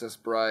The Princess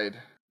Bride,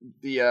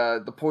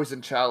 the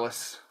poison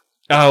chalice.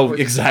 Oh,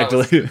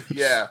 exactly. Chalice.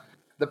 Yeah,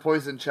 the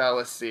poison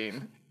chalice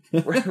scene.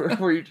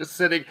 where you're just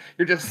sitting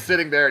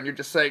there and you're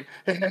just saying,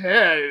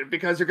 hey,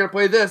 because you're going to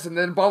play this and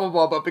then blah, blah,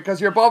 blah, but because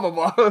you're blah, blah,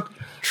 blah.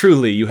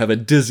 Truly, you have a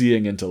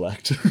dizzying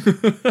intellect.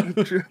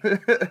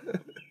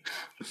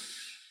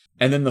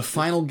 And then the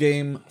final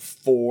game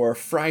for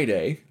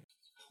Friday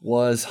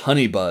was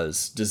Honey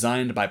Buzz,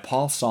 designed by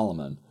Paul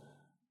Solomon.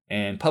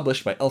 and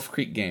published by Elf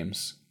Creek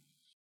Games.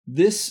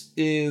 This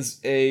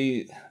is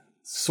a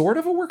sort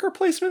of a worker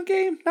placement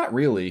game? Not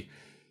really.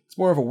 It's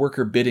more of a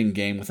worker bidding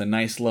game with a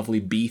nice, lovely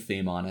bee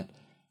theme on it.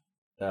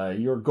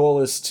 Your goal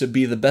is to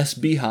be the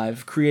best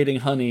beehive, creating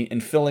honey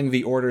and filling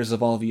the orders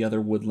of all the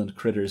other woodland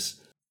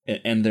critters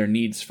and their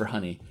needs for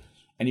honey.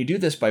 And you do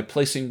this by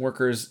placing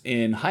workers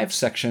in hive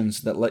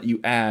sections that let you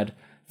add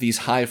these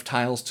hive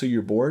tiles to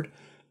your board.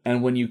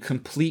 And when you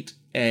complete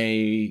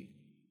a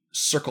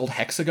circled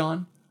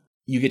hexagon,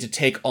 you get to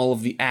take all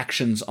of the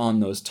actions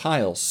on those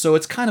tiles. So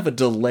it's kind of a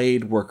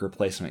delayed worker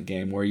placement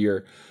game where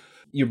you're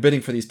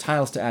bidding for these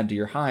tiles to add to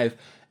your hive,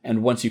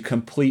 and once you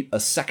complete a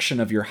section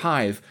of your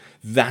hive,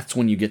 that's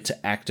when you get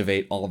to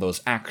activate all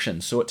those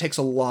actions. So it takes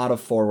a lot of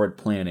forward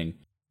planning.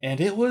 And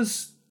it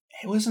was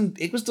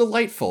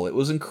delightful. It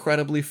was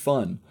incredibly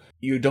fun.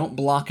 You don't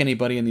block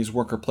anybody in these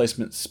worker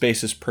placement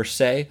spaces per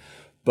se,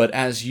 but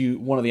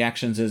one of the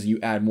actions is you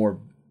add more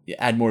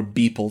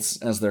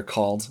beeples, as they're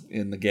called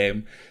in the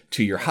game,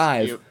 to your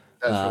hive. Cute.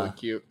 That's really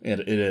cute.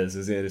 It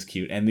is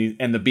cute. And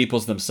the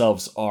beeples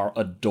themselves are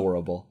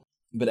adorable.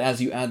 But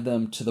as you add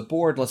them to the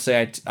board, let's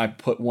say I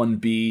put one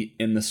bee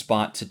in the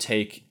spot to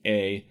take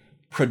a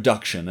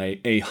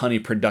honey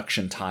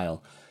production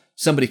tile.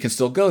 Somebody can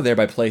still go there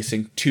by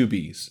placing 2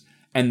 bees.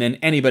 And then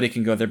anybody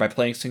can go there by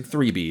placing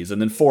 3 bees, and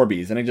then 4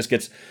 bees. And it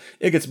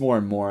gets more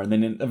and more. And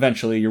then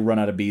eventually you run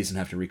out of bees and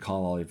have to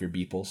recall all of your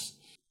beeples.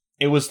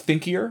 It was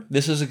thinkier.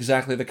 This is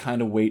exactly the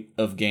kind of weight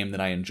of game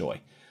that I enjoy.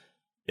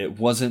 It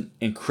wasn't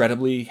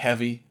incredibly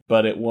heavy,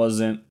 but it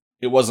wasn't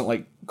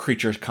like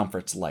Creatures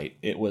Comforts light.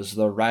 It was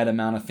the right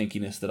amount of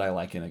thinkiness that I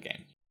like in a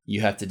game. You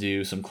have to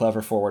do some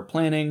clever forward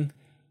planning.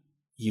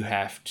 You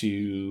have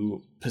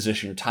to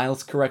position your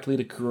tiles correctly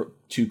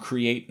to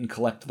create and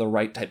collect the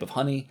right type of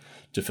honey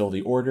to fill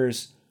the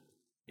orders.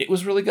 It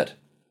was really good.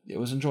 It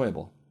was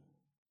enjoyable.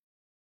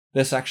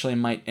 This actually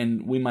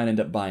we might end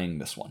up buying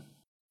this one.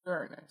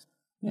 Very nice.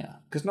 Yeah,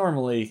 because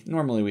normally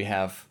we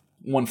have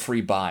one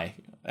free buy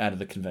out of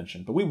the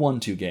convention, but we won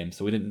 2 games,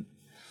 so we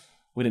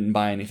didn't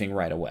buy anything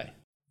right away.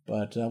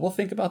 But we'll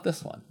think about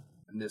this one.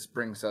 And this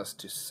brings us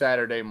to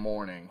Saturday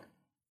morning,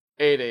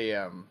 8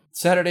 a.m.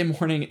 Saturday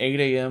morning, 8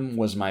 a.m.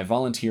 was my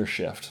volunteer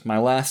shift. My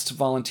last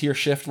volunteer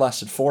shift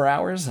lasted 4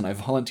 hours, and I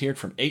volunteered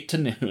from 8 to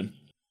noon.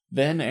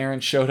 Then Aaron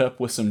showed up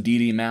with some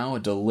Didi Mao, a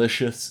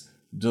delicious,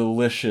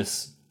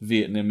 delicious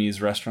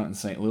Vietnamese restaurant in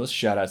St. Louis.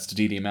 Shoutouts to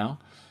Didi Mao.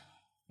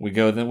 We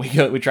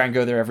try and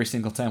go there every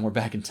single time we're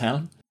back in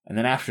town. And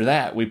then after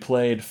that, we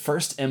played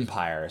First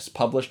Empires,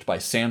 published by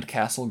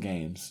Sandcastle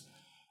Games.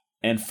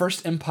 And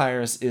First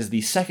Empires is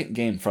the second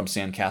game from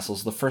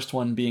Sandcastles, the first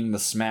one being the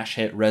smash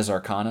hit Res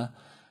Arcana.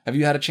 Have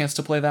you had a chance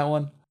to play that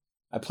one?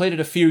 I played it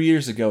a few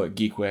years ago at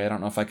Geekway. I don't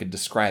know if I could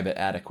describe it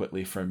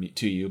adequately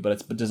to you, but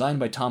it's designed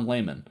by Tom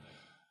Lehman,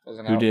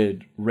 who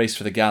did Race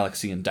for the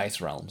Galaxy and Dice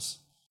Realms.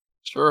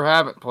 Sure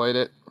haven't played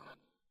it.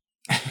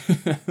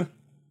 I'd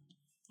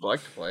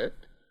like to play it.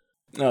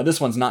 No,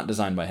 this one's not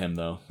designed by him,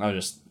 though. I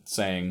was just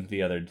saying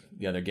the other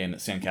game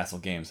that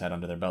Sandcastle Games had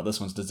under their belt. This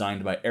one's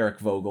designed by Eric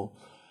Vogel.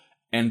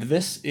 And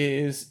this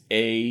is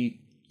a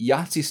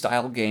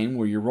Yahtzee-style game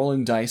where you're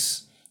rolling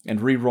dice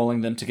and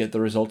re-rolling them to get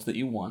the results that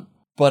you want.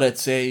 But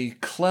it's a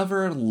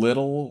clever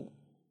little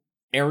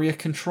area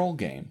control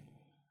game.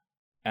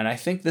 And I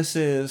think this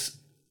is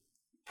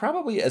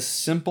probably as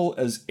simple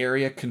as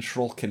area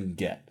control can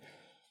get.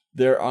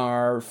 There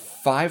are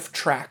 5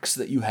 tracks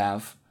that you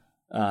have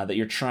that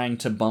you're trying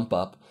to bump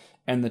up,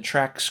 and the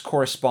tracks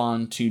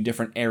correspond to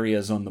different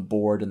areas on the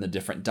board and the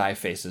different die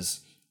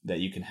faces that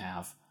you can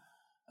have.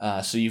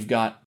 So you've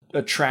got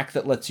a track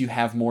that lets you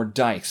have more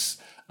dice,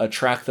 a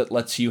track that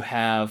lets you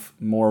have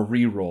more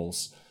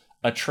rerolls,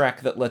 a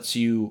track that lets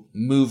you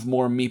move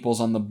more meeples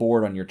on the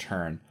board on your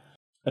turn,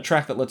 a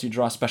track that lets you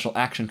draw special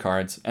action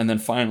cards, and then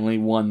finally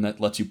one that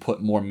lets you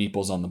put more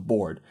meeples on the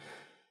board.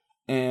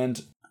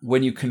 And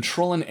when you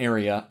control an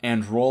area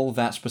and roll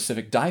that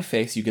specific die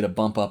face, you get a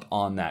bump up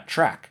on that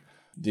track.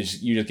 You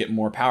just get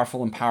more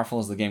powerful and powerful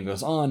as the game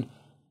goes on.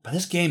 But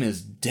this game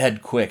is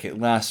dead quick. It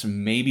lasts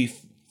maybe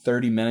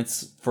 30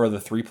 minutes for the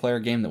 3-player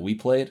game that we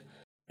played.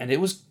 And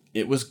it was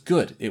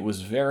good. It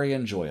was very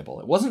enjoyable.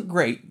 It wasn't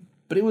great,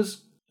 but it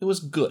was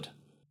good.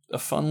 A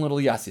fun little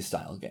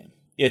Yahtzee-style game.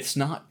 It's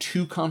not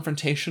too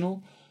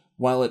confrontational.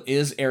 While it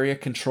is area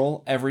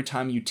control, every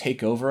time you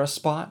take over a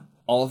spot,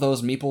 all of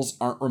those meeples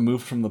aren't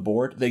removed from the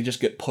board. They just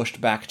get pushed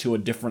back to a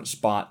different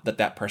spot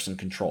that person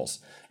controls.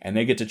 And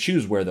they get to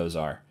choose where those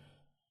are.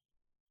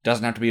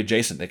 Doesn't have to be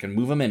adjacent. They can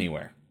move them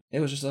anywhere. It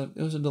was a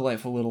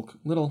delightful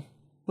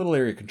little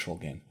area control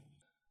game.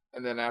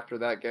 And then after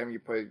that game, you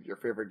played your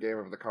favorite game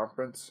of the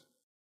conference?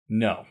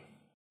 No.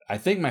 I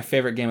think my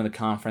favorite game of the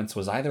conference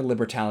was either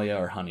Libertalia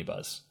or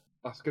Honeybuzz.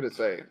 I was going to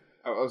say,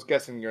 I was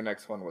guessing your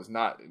next one was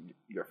not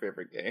your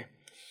favorite game.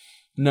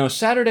 No,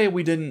 Saturday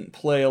we didn't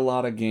play a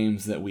lot of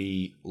games that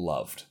we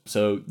loved.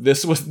 So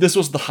this was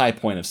the high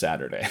point of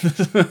Saturday.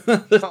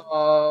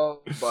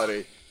 Oh,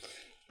 buddy.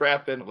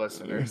 Strap in,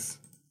 listeners.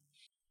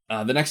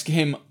 The next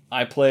game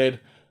I played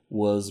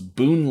was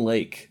Boone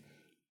Lake.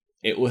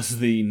 It was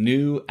the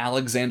new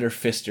Alexander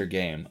Pfister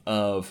game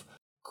of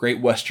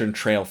Great Western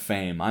Trail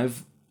fame.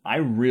 I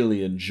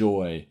really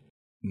enjoy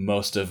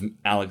most of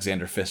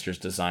Alexander Pfister's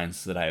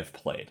designs that I have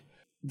played.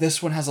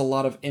 This one has a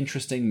lot of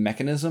interesting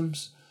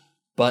mechanisms,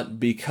 but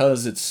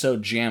because it's so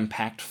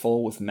jam-packed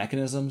full with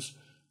mechanisms,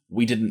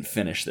 we didn't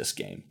finish this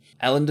game.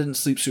 Ellen didn't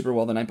sleep super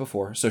well the night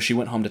before, so she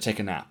went home to take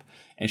a nap.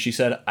 And she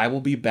said, I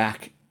will be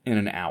back in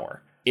an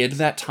hour. In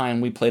that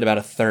time, we played about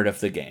a third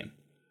of the game.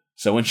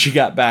 So when she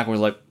got back, we were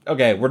like,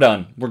 okay, we're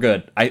done. We're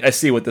good. I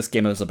see what this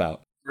game is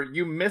about. Were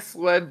you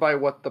misled by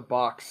what the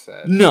box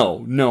said?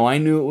 No, I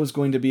knew it was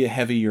going to be a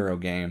heavy Euro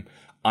game.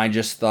 I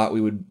just thought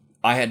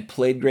I had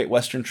played Great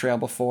Western Trail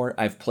before.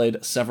 I've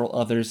played several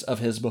others of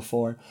his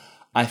before.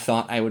 I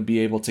thought I would be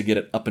able to get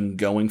it up and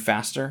going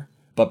faster.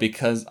 But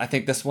because I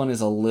think this one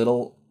is a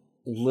little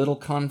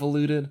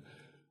convoluted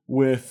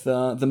with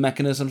the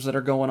mechanisms that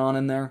are going on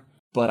in there.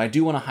 But I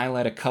do want to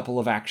highlight a couple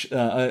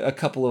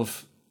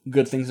of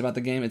good things about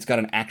the game. It's got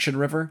an action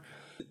river.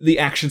 The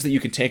actions that you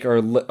can take are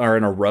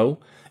in a row,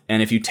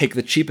 and if you take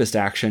the cheapest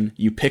action,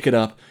 you pick it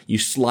up, you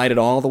slide it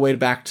all the way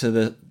back to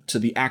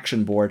the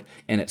action board,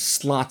 and it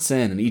slots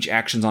in, and each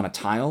action's on a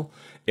tile.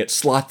 It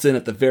slots in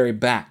at the very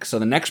back, so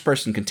the next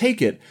person can take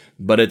it,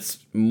 but it's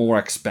more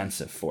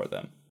expensive for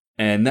them.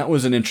 And that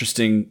was an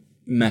interesting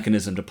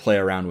mechanism to play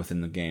around with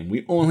in the game.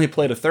 We only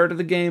played a third of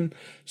the game,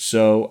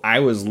 so I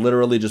was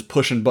literally just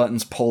pushing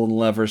buttons, pulling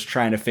levers,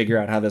 trying to figure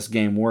out how this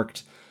game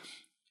worked.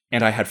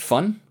 And I had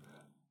fun,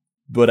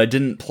 but I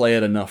didn't play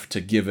it enough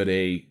to give it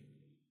a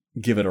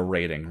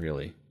rating,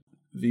 really.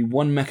 The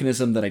one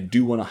mechanism that I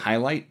do want to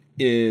highlight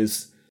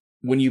is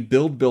when you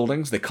build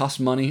buildings, they cost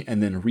money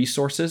and then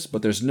resources,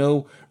 but there's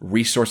no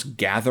resource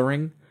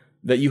gathering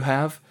that you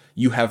have.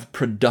 You have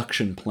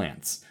production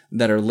plants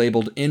that are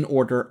labeled in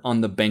order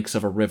on the banks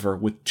of a river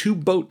with 2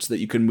 boats that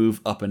you can move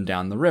up and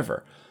down the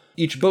river.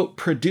 Each boat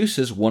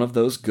produces one of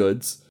those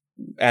goods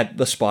at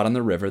the spot on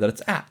the river that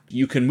it's at.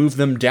 You can move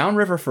them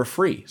downriver for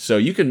free, so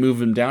you can move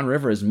them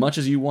downriver as much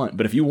as you want,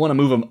 but if you want to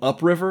move them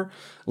upriver,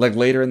 like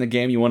later in the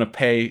game you want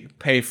to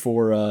pay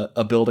for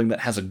a building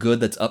that has a good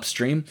that's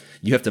upstream,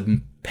 you have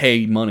to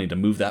pay money to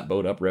move that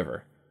boat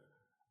upriver.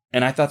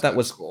 And I thought that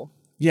was cool.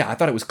 Yeah, I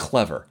thought it was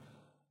clever.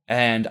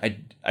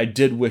 And I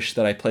did wish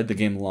that I played the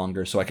game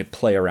longer so I could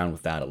play around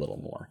with that a little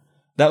more.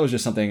 That was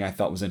just something I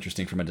thought was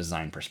interesting from a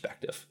design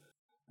perspective.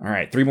 All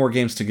right, 3 more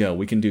games to go.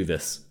 We can do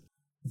this.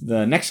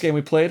 The next game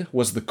we played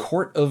was The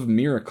Court of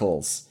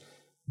Miracles,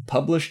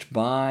 published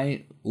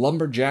by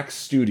Lumberjack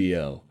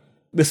Studio.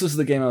 This is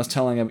the game I was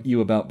telling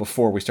you about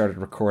before we started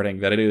recording,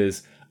 that it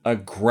is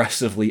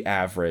aggressively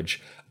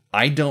average.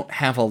 I don't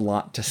have a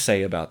lot to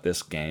say about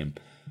this game.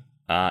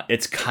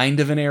 It's kind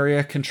of an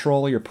area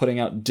control. You're putting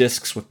out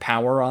discs with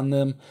power on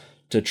them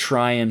to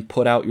try and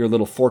put out your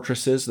little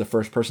fortresses. The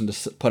first person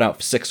to put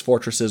out 6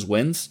 fortresses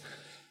wins.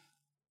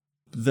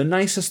 The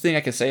nicest thing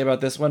I can say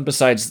about this one,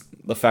 besides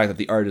the fact that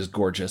the art is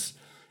gorgeous,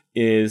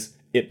 is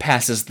it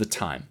passes the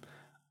time.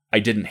 I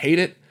didn't hate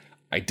it,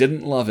 I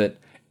didn't love it,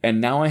 and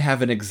now I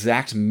have an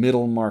exact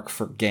middle mark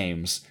for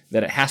games,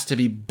 that it has to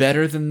be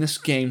better than this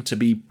game to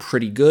be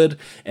pretty good,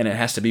 and it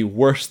has to be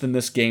worse than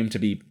this game to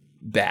be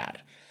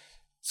bad.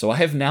 So I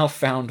have now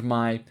found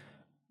my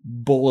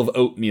bowl of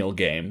oatmeal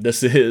game.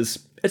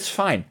 It's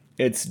fine.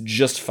 It's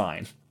just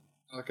fine.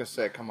 Like I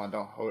said, come on,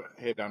 don't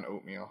hate on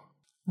oatmeal.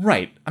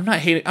 Right. I'm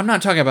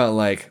not talking about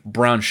like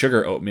brown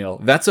sugar oatmeal.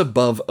 That's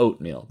above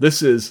oatmeal.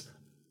 This is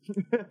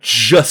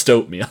just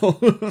oatmeal.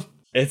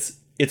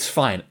 It's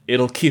fine.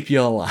 It'll keep you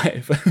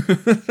alive.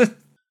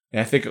 And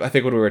I think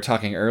when we were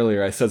talking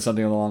earlier, I said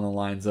something along the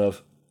lines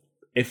of,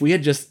 if we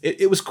had just,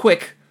 it was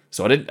quick,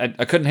 so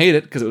I couldn't hate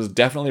it because it was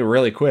definitely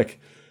really quick.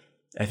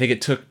 I think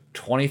it took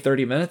 20,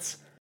 30 minutes.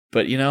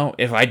 But,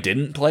 if I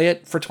didn't play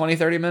it for 20,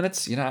 30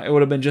 minutes, it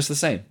would have been just the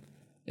same.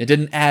 It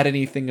didn't add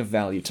anything of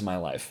value to my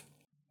life.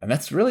 And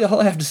that's really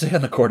all I have to say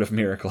on the Court of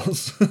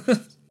Miracles.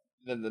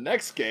 Then the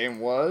next game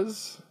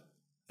was...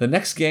 The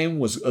next game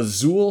was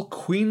Azul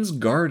Queen's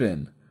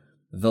Garden,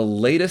 the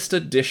latest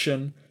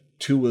addition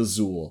to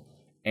Azul.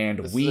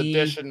 And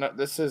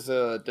this is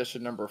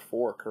edition number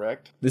 4,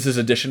 correct? This is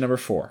edition number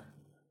 4.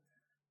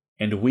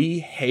 And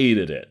we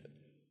hated it.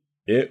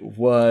 It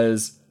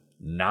was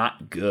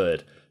not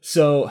good.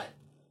 So,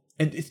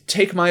 and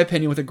take my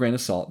opinion with a grain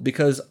of salt,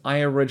 because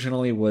I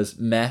originally was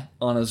meh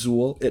on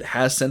Azul. It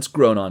has since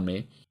grown on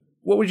me.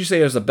 What would you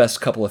say is the best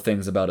couple of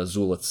things about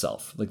Azul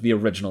itself? Like the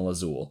original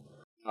Azul?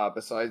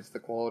 Besides the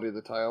quality of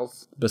the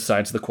tiles?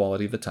 Besides the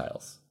quality of the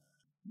tiles.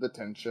 The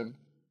tension.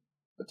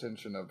 The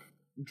tension of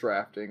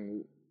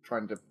drafting,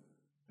 trying to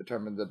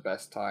determine the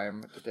best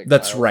time to take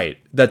That's tiles. right.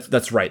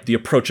 That's right. The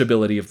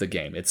approachability of the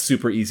game. It's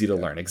super easy to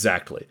learn.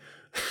 Exactly.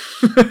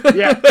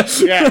 Yes,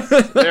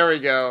 there we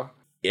go.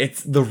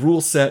 The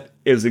rule set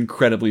is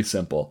incredibly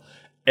simple.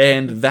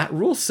 And that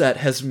rule set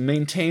has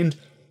maintained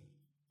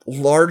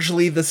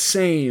largely the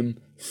same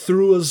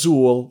through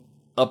Azul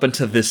up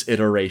until this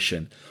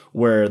iteration,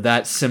 where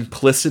that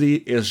simplicity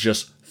is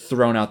just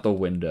thrown out the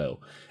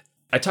window.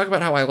 I talk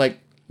about how I like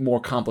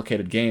more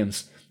complicated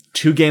games.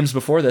 2 games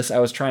before this, I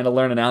was trying to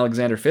learn an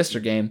Alexander Pfister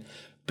game,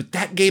 but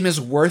that game is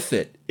worth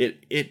it.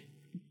 It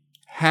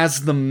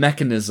has the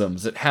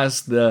mechanisms, it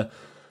has the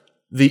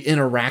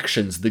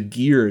interactions, the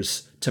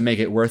gears to make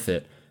it worth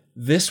it.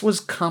 This was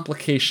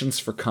complications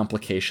for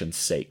complication's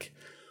sake.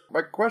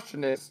 My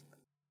question is,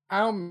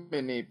 how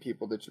many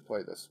people did you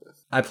play this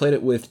with? I played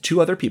it with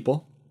 2 other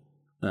people,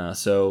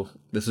 so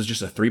this is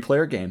just a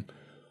 3-player game.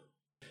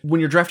 When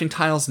you're drafting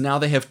tiles, now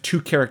they have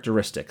 2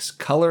 characteristics,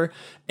 color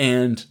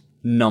and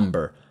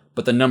number.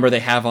 But the number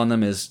they have on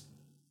them is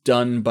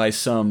done by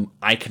some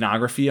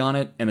iconography on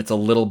it, and it's a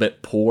little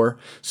bit poor,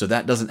 so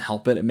that doesn't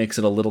help it. It makes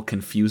it a little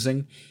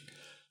confusing.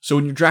 So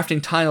when you're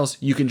drafting tiles,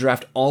 you can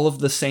draft all of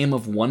the same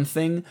of one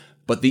thing,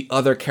 but the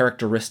other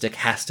characteristic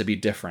has to be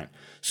different.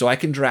 So I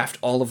can draft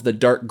all of the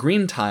dark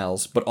green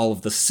tiles, but all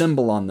of the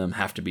symbol on them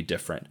have to be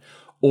different.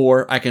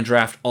 Or I can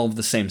draft all of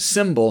the same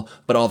symbol,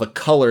 but all the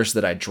colors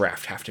that I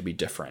draft have to be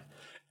different.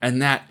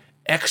 And that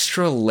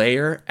extra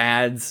layer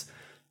adds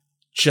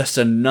just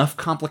enough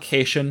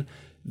complication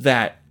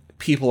that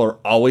people are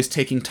always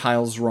taking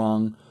tiles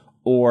wrong,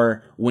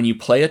 or when you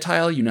play a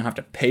tile, you now have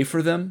to pay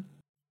for them,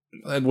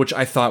 which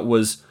I thought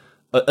was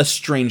a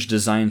strange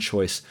design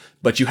choice,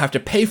 but you have to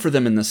pay for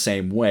them in the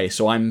same way.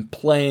 So I'm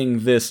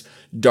playing this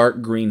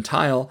dark green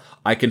tile,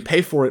 I can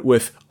pay for it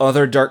with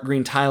other dark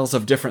green tiles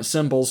of different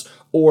symbols,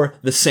 or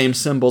the same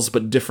symbols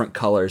but different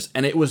colors,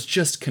 and it was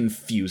just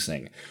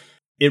confusing.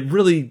 It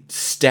really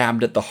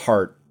stabbed at the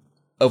heart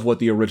of what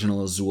the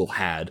original Azul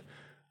had.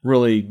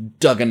 Really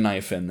dug a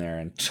knife in there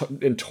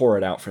and tore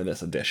it out for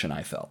this edition,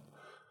 I felt.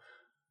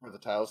 Were the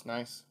tiles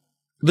nice?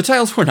 The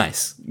tiles were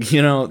nice.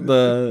 You know,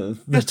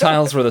 the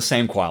tiles were the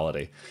same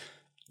quality.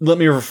 Let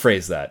me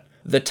rephrase that.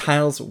 The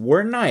tiles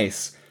were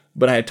nice,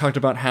 but I had talked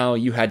about how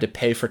you had to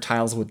pay for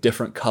tiles with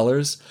different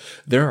colors.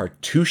 There are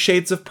 2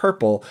 shades of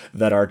purple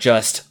that are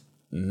just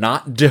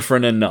not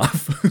different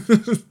enough.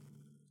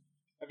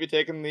 Have you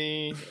taken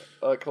the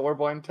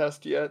colorblind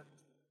test yet?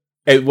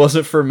 It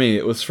wasn't for me.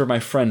 It was for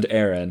my friend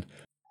Aaron.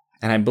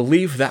 And I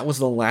believe that was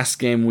the last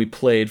game we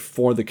played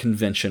for the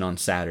convention on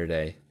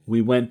Saturday.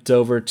 We went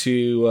over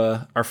to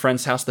our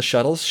friend's house, the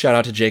Shuttles. Shout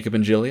out to Jacob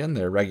and Jillian.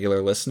 They're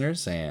regular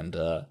listeners, and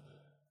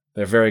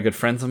they're very good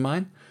friends of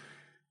mine.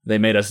 They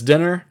made us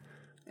dinner,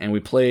 and we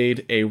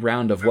played a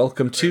round of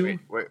Welcome to...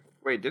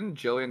 Wait, didn't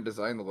Jillian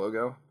design the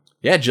logo?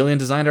 Yeah, Jillian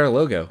designed our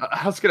logo.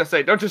 I was going to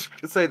say, don't just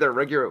say they're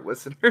regular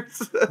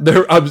listeners.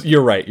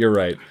 You're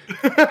right.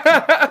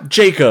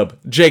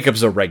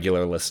 Jacob's a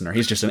regular listener.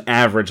 He's just an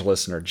average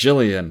listener.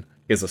 Jillian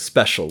is a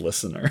special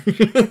listener.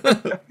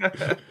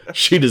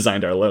 She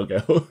designed our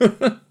logo.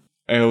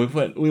 And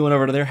we went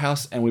over to their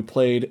house and we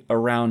played a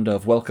round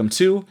of Welcome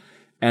to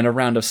and a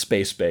round of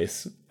Space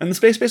Base. And the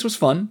Space Base was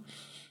fun,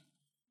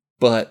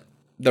 but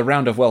the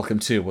round of Welcome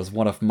to was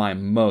one of my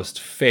most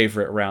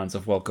favorite rounds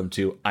of Welcome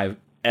to I've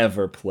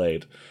ever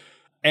played.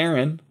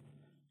 Aaron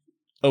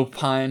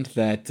opined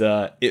that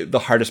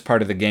the hardest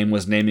part of the game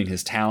was naming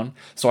his town,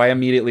 so I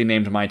immediately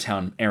named my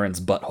town Aaron's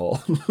Butthole.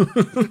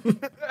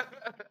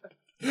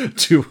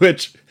 to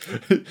which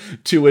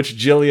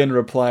Jillian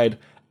replied,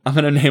 "I'm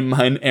gonna name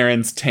mine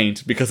Aaron's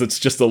Taint because it's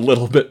just a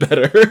little bit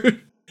better."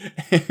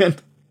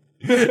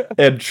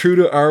 and true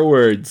to our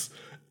words,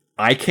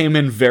 I came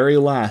in very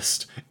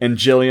last, and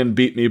Jillian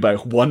beat me by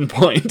 1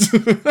 point.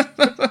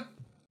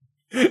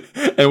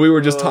 And we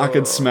were just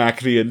talking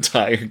smack the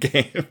entire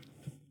game. Did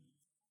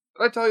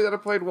I tell you that I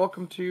played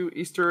Welcome to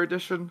Easter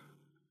Edition?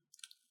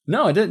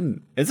 No, I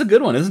didn't. It's a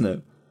good one, isn't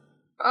it?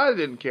 I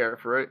didn't care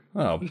for it.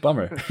 Oh,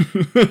 bummer.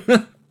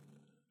 I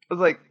was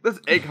like, this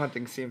egg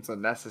hunting seems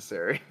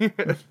unnecessary.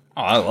 Oh,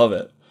 I love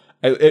it.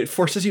 It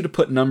forces you to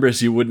put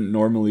numbers you wouldn't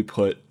normally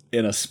put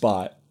in a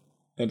spot.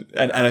 And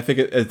I think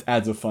it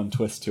adds a fun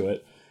twist to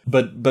it.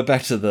 But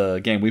back to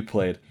the game we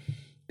played.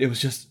 It was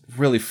just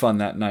really fun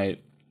that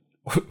night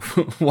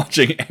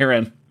watching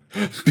Aaron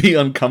be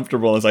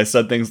uncomfortable as I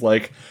said things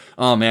like,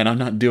 "Oh man, I'm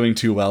not doing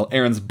too well.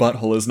 Aaron's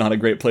butthole is not a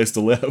great place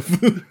to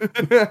live."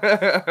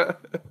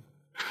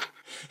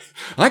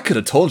 I could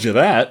have told you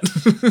that.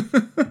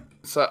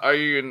 So, are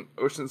you in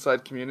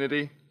Oceanside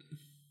community?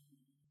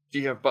 Do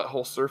you have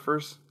butthole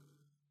surfers?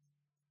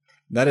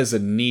 That is a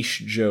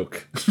niche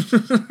joke.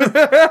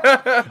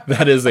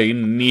 That is a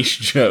niche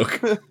joke.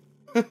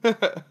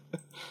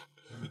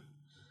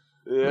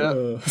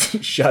 Yeah.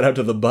 Shout out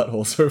to the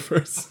butthole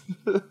surfers.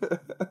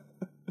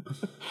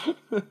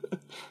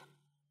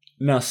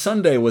 Now,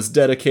 Sunday was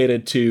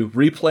dedicated to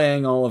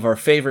replaying all of our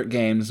favorite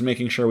games,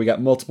 making sure we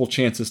got multiple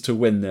chances to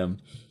win them.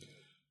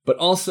 But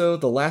also,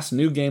 the last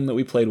new game that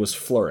we played was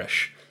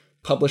Flourish,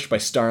 published by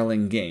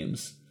Starling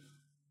Games.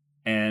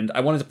 And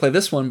I wanted to play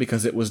this one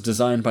because it was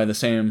designed by the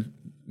same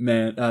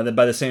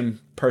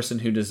person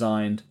who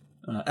designed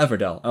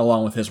Everdell,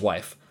 along with his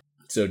wife.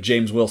 So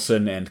James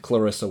Wilson and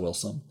Clarissa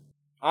Wilson.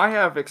 I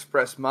have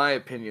expressed my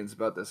opinions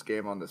about this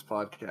game on this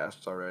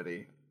podcast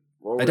already.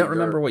 I don't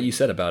remember what you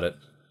said about it.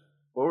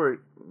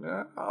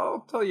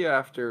 I'll tell you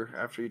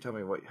after you tell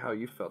me how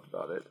you felt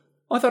about it.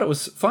 Well, I thought it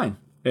was fine.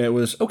 It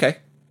was okay.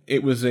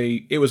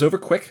 it was over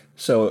quick,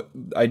 so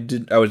I'm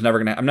never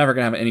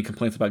gonna have any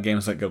complaints about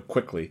games that go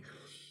quickly,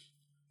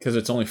 because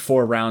it's only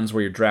 4 rounds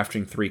where you're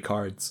drafting 3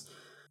 cards.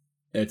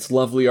 It's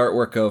lovely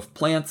artwork of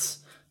plants.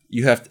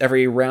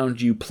 Every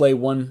round you play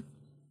 1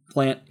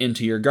 plant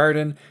into your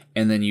garden,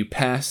 and then you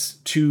pass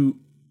 2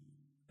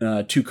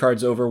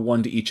 cards over,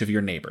 1 to each of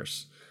your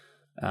neighbors.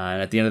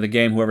 And at the end of the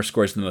game, whoever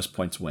scores the most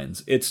points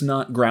wins. It's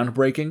not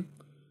groundbreaking,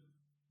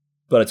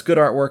 but it's good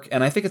artwork,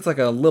 and I think it's like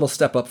a little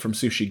step up from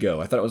Sushi Go.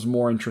 I thought it was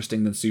more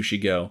interesting than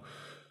Sushi Go,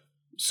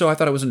 so I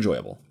thought it was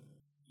enjoyable.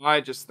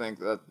 I just think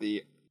that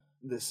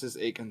this is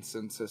a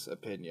consensus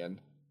opinion.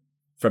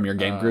 From your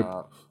game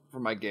group?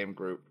 From my game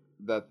group,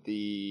 that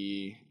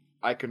the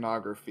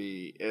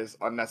iconography is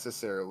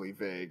unnecessarily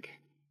vague,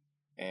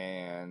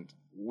 and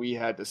we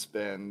had to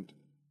spend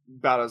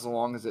about as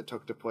long as it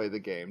took to play the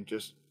game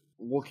just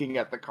looking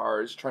at the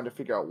cards, trying to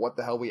figure out what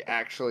the hell we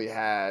actually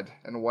had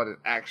and what it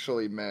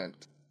actually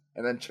meant.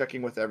 And then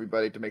checking with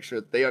everybody to make sure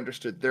that they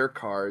understood their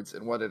cards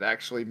and what it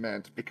actually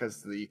meant,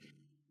 because the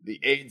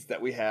aids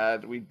that we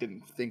had, we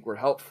didn't think were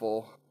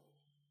helpful.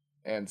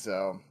 And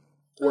so,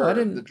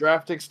 the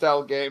drafting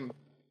style game,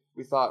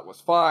 we thought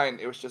was fine.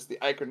 It was just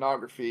the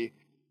iconography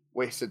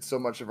wasted so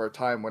much of our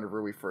time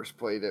whenever we first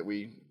played it.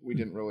 We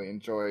didn't really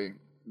enjoy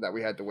that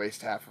we had to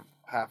waste half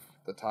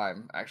the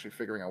time actually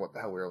figuring out what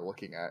the hell we were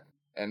looking at.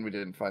 And we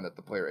didn't find that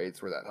the player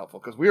aids were that helpful,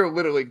 because we were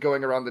literally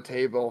going around the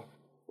table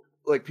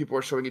like people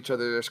were showing each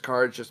other their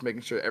cards, just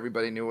making sure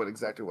everybody knew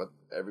exactly what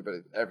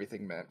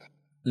everything meant.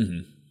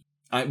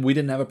 Mm-hmm. We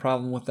didn't have a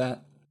problem with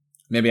that.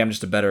 Maybe I'm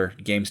just a better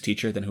games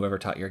teacher than whoever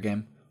taught your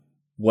game.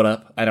 What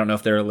up? I don't know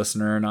if they're a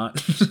listener or not.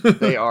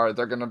 They are.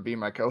 They're going to be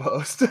my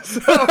co-host.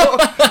 So.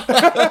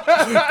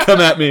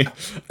 Come at me.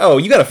 Oh,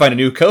 you got to find a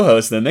new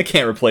co-host then. They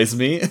can't replace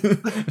me.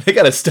 They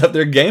got to step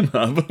their game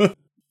up.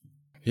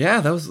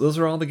 Yeah, those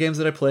are all the games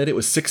that I played. It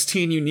was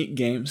 16 unique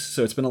games,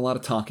 so it's been a lot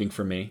of talking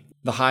for me.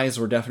 The highs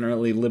were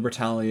definitely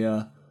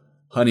Libertalia,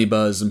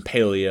 Honeybuzz, and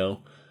Paleo.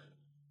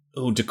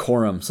 Oh,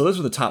 Decorum. So those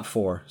are the top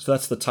 4. So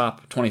that's the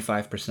top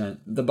 25%.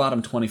 The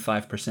bottom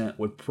 25%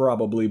 would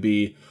probably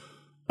be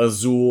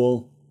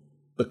Azul,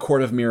 the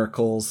Court of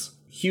Miracles,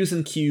 Hues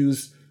and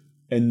Cues,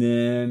 and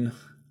then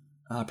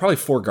probably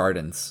 4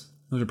 Gardens.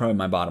 Those are probably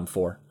my bottom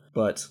 4.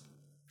 But,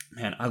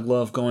 man, I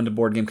love going to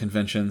board game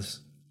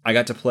conventions. I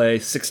got to play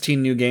 16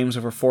 new games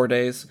over 4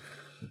 days.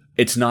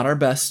 It's not our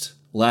best.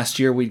 Last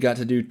year we got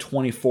to do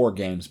 24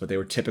 games, but they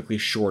were typically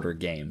shorter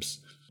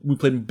games. We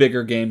played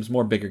bigger games,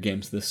 more longer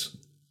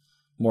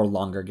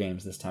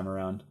games this time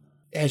around.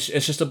 It's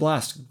just a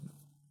blast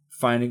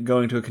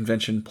going to a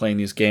convention, playing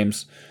these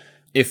games.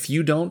 If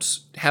you don't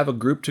have a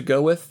group to go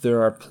with,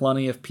 there are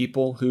plenty of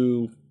people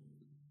who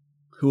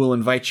will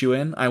invite you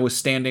in. I was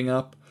standing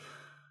up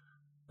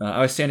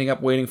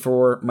waiting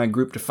for my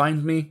group to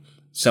find me.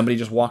 Somebody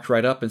just walked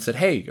right up and said,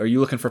 "Hey, are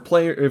you looking for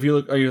player? If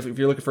you're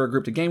looking for a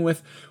group to game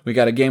with, we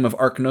got a game of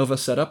Ark Nova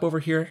set up over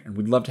here, and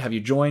we'd love to have you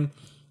join.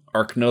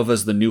 Ark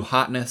Nova's the new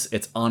hotness.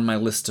 It's on my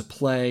list to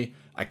play.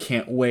 I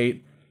can't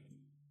wait.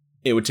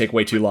 It would take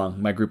way too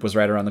long. My group was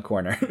right around the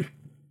corner."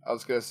 I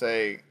was gonna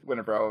say,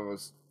 whenever I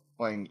was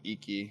playing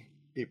Iki,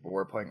 people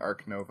were playing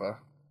Ark Nova.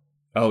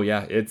 Oh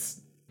yeah,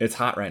 it's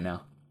hot right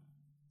now.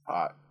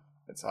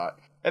 It's hot,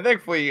 and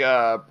thankfully,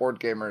 board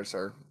gamers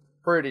are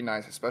pretty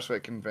nice, especially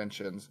at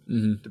conventions,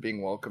 to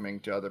being welcoming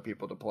to other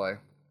people to play.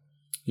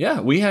 Yeah,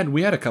 we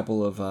had a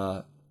couple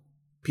of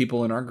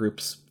people in our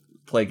groups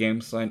play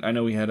games. I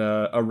know we had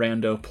a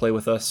rando play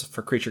with us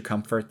for Creature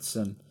Comforts,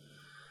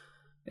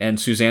 and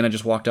Susanna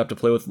just walked up to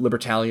play with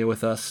Libertalia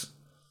with us.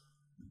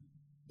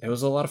 It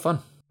was a lot of fun,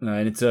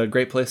 and it's a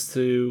great place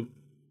to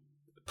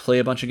play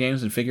a bunch of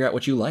games and figure out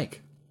what you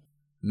like.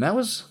 And that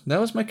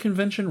was my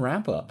convention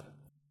wrap up.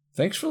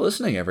 Thanks for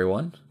listening,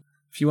 everyone.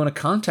 If you want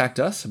to contact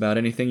us about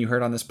anything you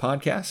heard on this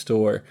podcast,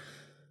 or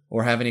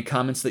have any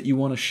comments that you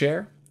want to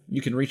share,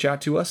 you can reach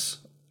out to us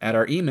at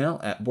our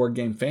email at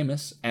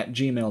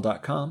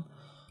boardgamefamous@gmail.com,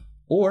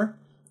 or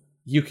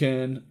you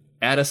can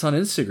add us on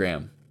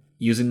Instagram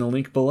using the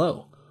link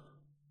below,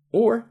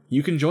 or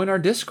you can join our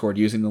Discord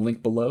using the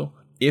link below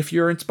if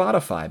you're in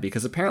Spotify,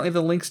 because apparently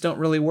the links don't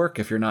really work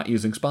if you're not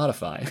using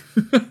Spotify.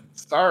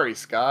 Sorry,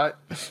 Scott.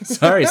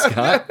 Sorry,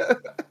 Scott.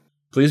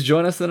 Please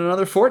join us in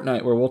another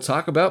fortnight where we'll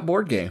talk about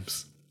board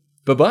games.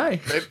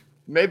 Bye-bye.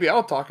 Maybe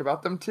I'll talk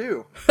about them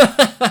too.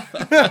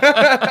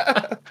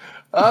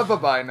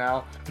 Bye-bye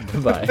now.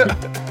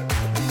 Bye-bye.